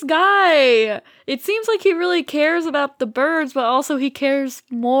 This guy! It seems like he really cares about the birds, but also he cares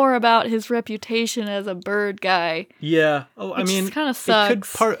more about his reputation as a bird guy. Yeah. Oh, I mean, kind of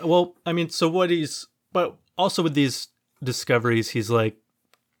sucks. But also with these discoveries, he's like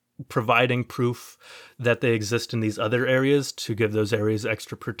providing proof that they exist in these other areas to give those areas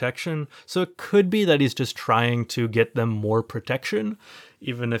extra protection. So it could be that he's just trying to get them more protection,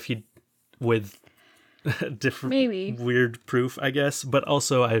 even if he with different Maybe. weird proof, I guess. But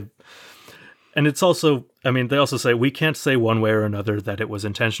also and it's also, I mean, they also say we can't say one way or another that it was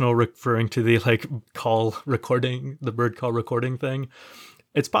intentional, referring to the like the bird call recording thing.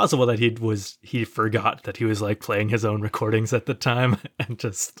 It's possible that he forgot that he was like playing his own recordings at the time and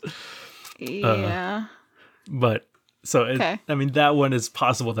just Yeah. but so Okay. I mean, that one is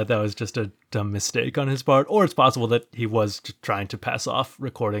possible that was just a dumb mistake on his part, or it's possible that he was trying to pass off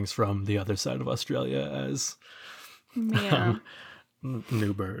recordings from the other side of Australia as Yeah.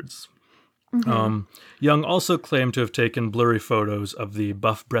 new birds. Young also claimed to have taken blurry photos of the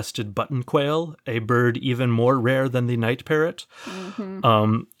buff-breasted button quail, a bird even more rare than the night parrot.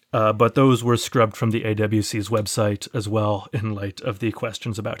 But those were scrubbed from the AWC's website as well in light of the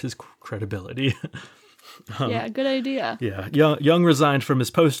questions about his credibility. Yeah, good idea. Yeah, Young resigned from his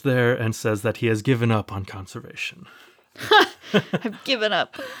post there and says that he has given up on conservation. I've given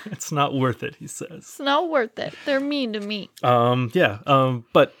up. It's not worth it, he says. It's not worth it. They're mean to me.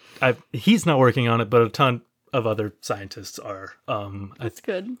 But he's not working on it, but a ton of other scientists are. That's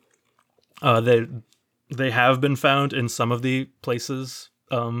good. They have been found in some of the places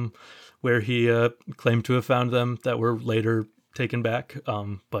where he claimed to have found them that were later taken back.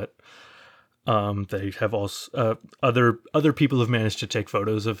 But they have also other people have managed to take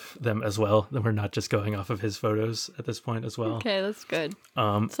photos of them as well. That we're not just going off of his photos at this point as well. Okay, that's good.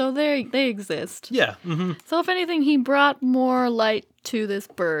 So they exist. Yeah. Mm-hmm. So if anything, he brought more light to this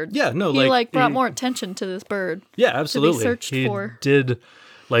bird. Yeah. No. He brought more attention to this bird. Yeah. Absolutely. To be searched he for. did.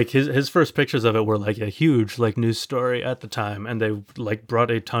 Like his first pictures of it were like a huge like news story at the time, and they like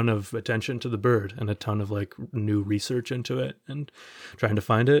brought a ton of attention to the bird and a ton of like new research into it and trying to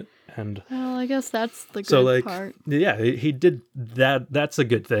find it. And Well, I guess that's the good part. Yeah, he did that. That's a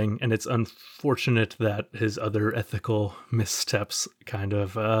good thing, and it's unfortunate that his other ethical missteps kind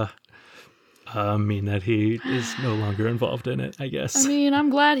of mean that he is no longer involved in it, I guess. I mean, I'm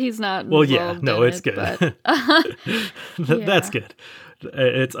glad he's not Well, involved yeah, no, in it's it, good. but That's good.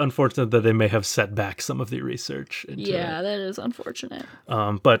 It's unfortunate that they may have set back some of the research into yeah, that is unfortunate.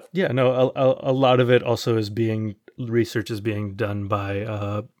 it. But yeah, no, a lot of it also is research is being done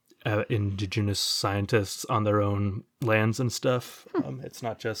by indigenous scientists on their own lands and stuff. It's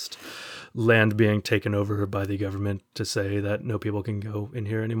not just land being taken over by the government to say that no people can go in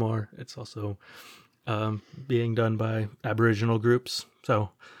here anymore. It's also being done by Aboriginal groups. So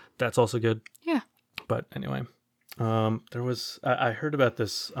that's also good. Yeah. But anyway, there was, I heard about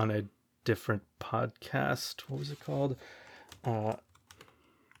this on a different podcast. What was it called?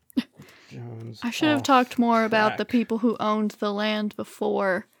 Jones I should have Off talked more about the Track. people who owned the land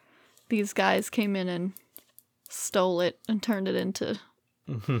before these guys came in and stole it and turned it into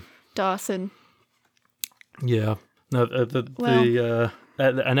Dawson. Yeah. No,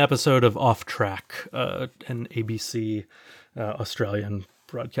 an episode of Off Track, an ABC Australian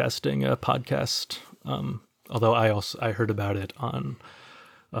broadcasting podcast. Although I heard about it on,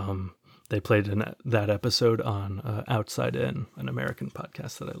 they played that episode on Outside In, an American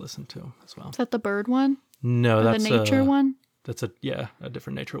podcast that I listened to as well. Is that the bird one? No, Or that's the nature one? That's a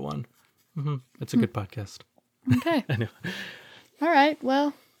different nature one. It's a good podcast. Okay. Anyway, All right.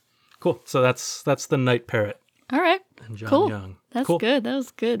 Well, cool. So that's the Night Parrot all right. and John Cool. Young. That's Cool. good. That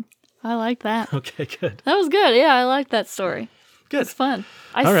was good. I like that. Okay, good. That was good. Yeah, I like that story. Good. It's fun.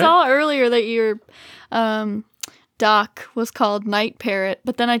 I All right. saw earlier that your doc was called Night Parrot,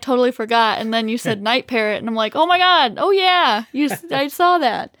 but then I totally forgot, and then you said Night Parrot, and I'm like, oh my god, oh yeah, I saw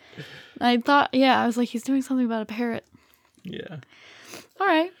that. I thought, yeah, I was like, he's doing something about a parrot. Yeah. All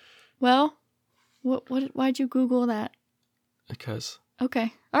right. Well, why'd you Google that? Because.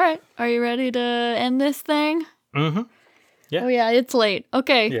 Okay. All right. Are you ready to end this thing? Mm-hmm. Yeah. Oh yeah, it's late.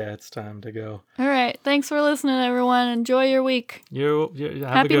 Okay. Yeah, it's time to go. All right. Thanks for listening, everyone. Enjoy your week. You have a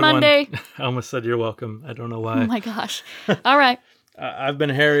Happy good Monday. one. I almost said you're welcome. I don't know why. Oh my gosh. All right. I've been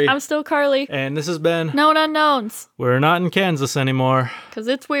Harry. I'm still Carly. And this has been Known Unknowns. We're Not in Kansas Anymore. Because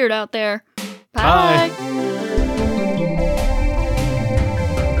it's weird out there. Bye. Bye.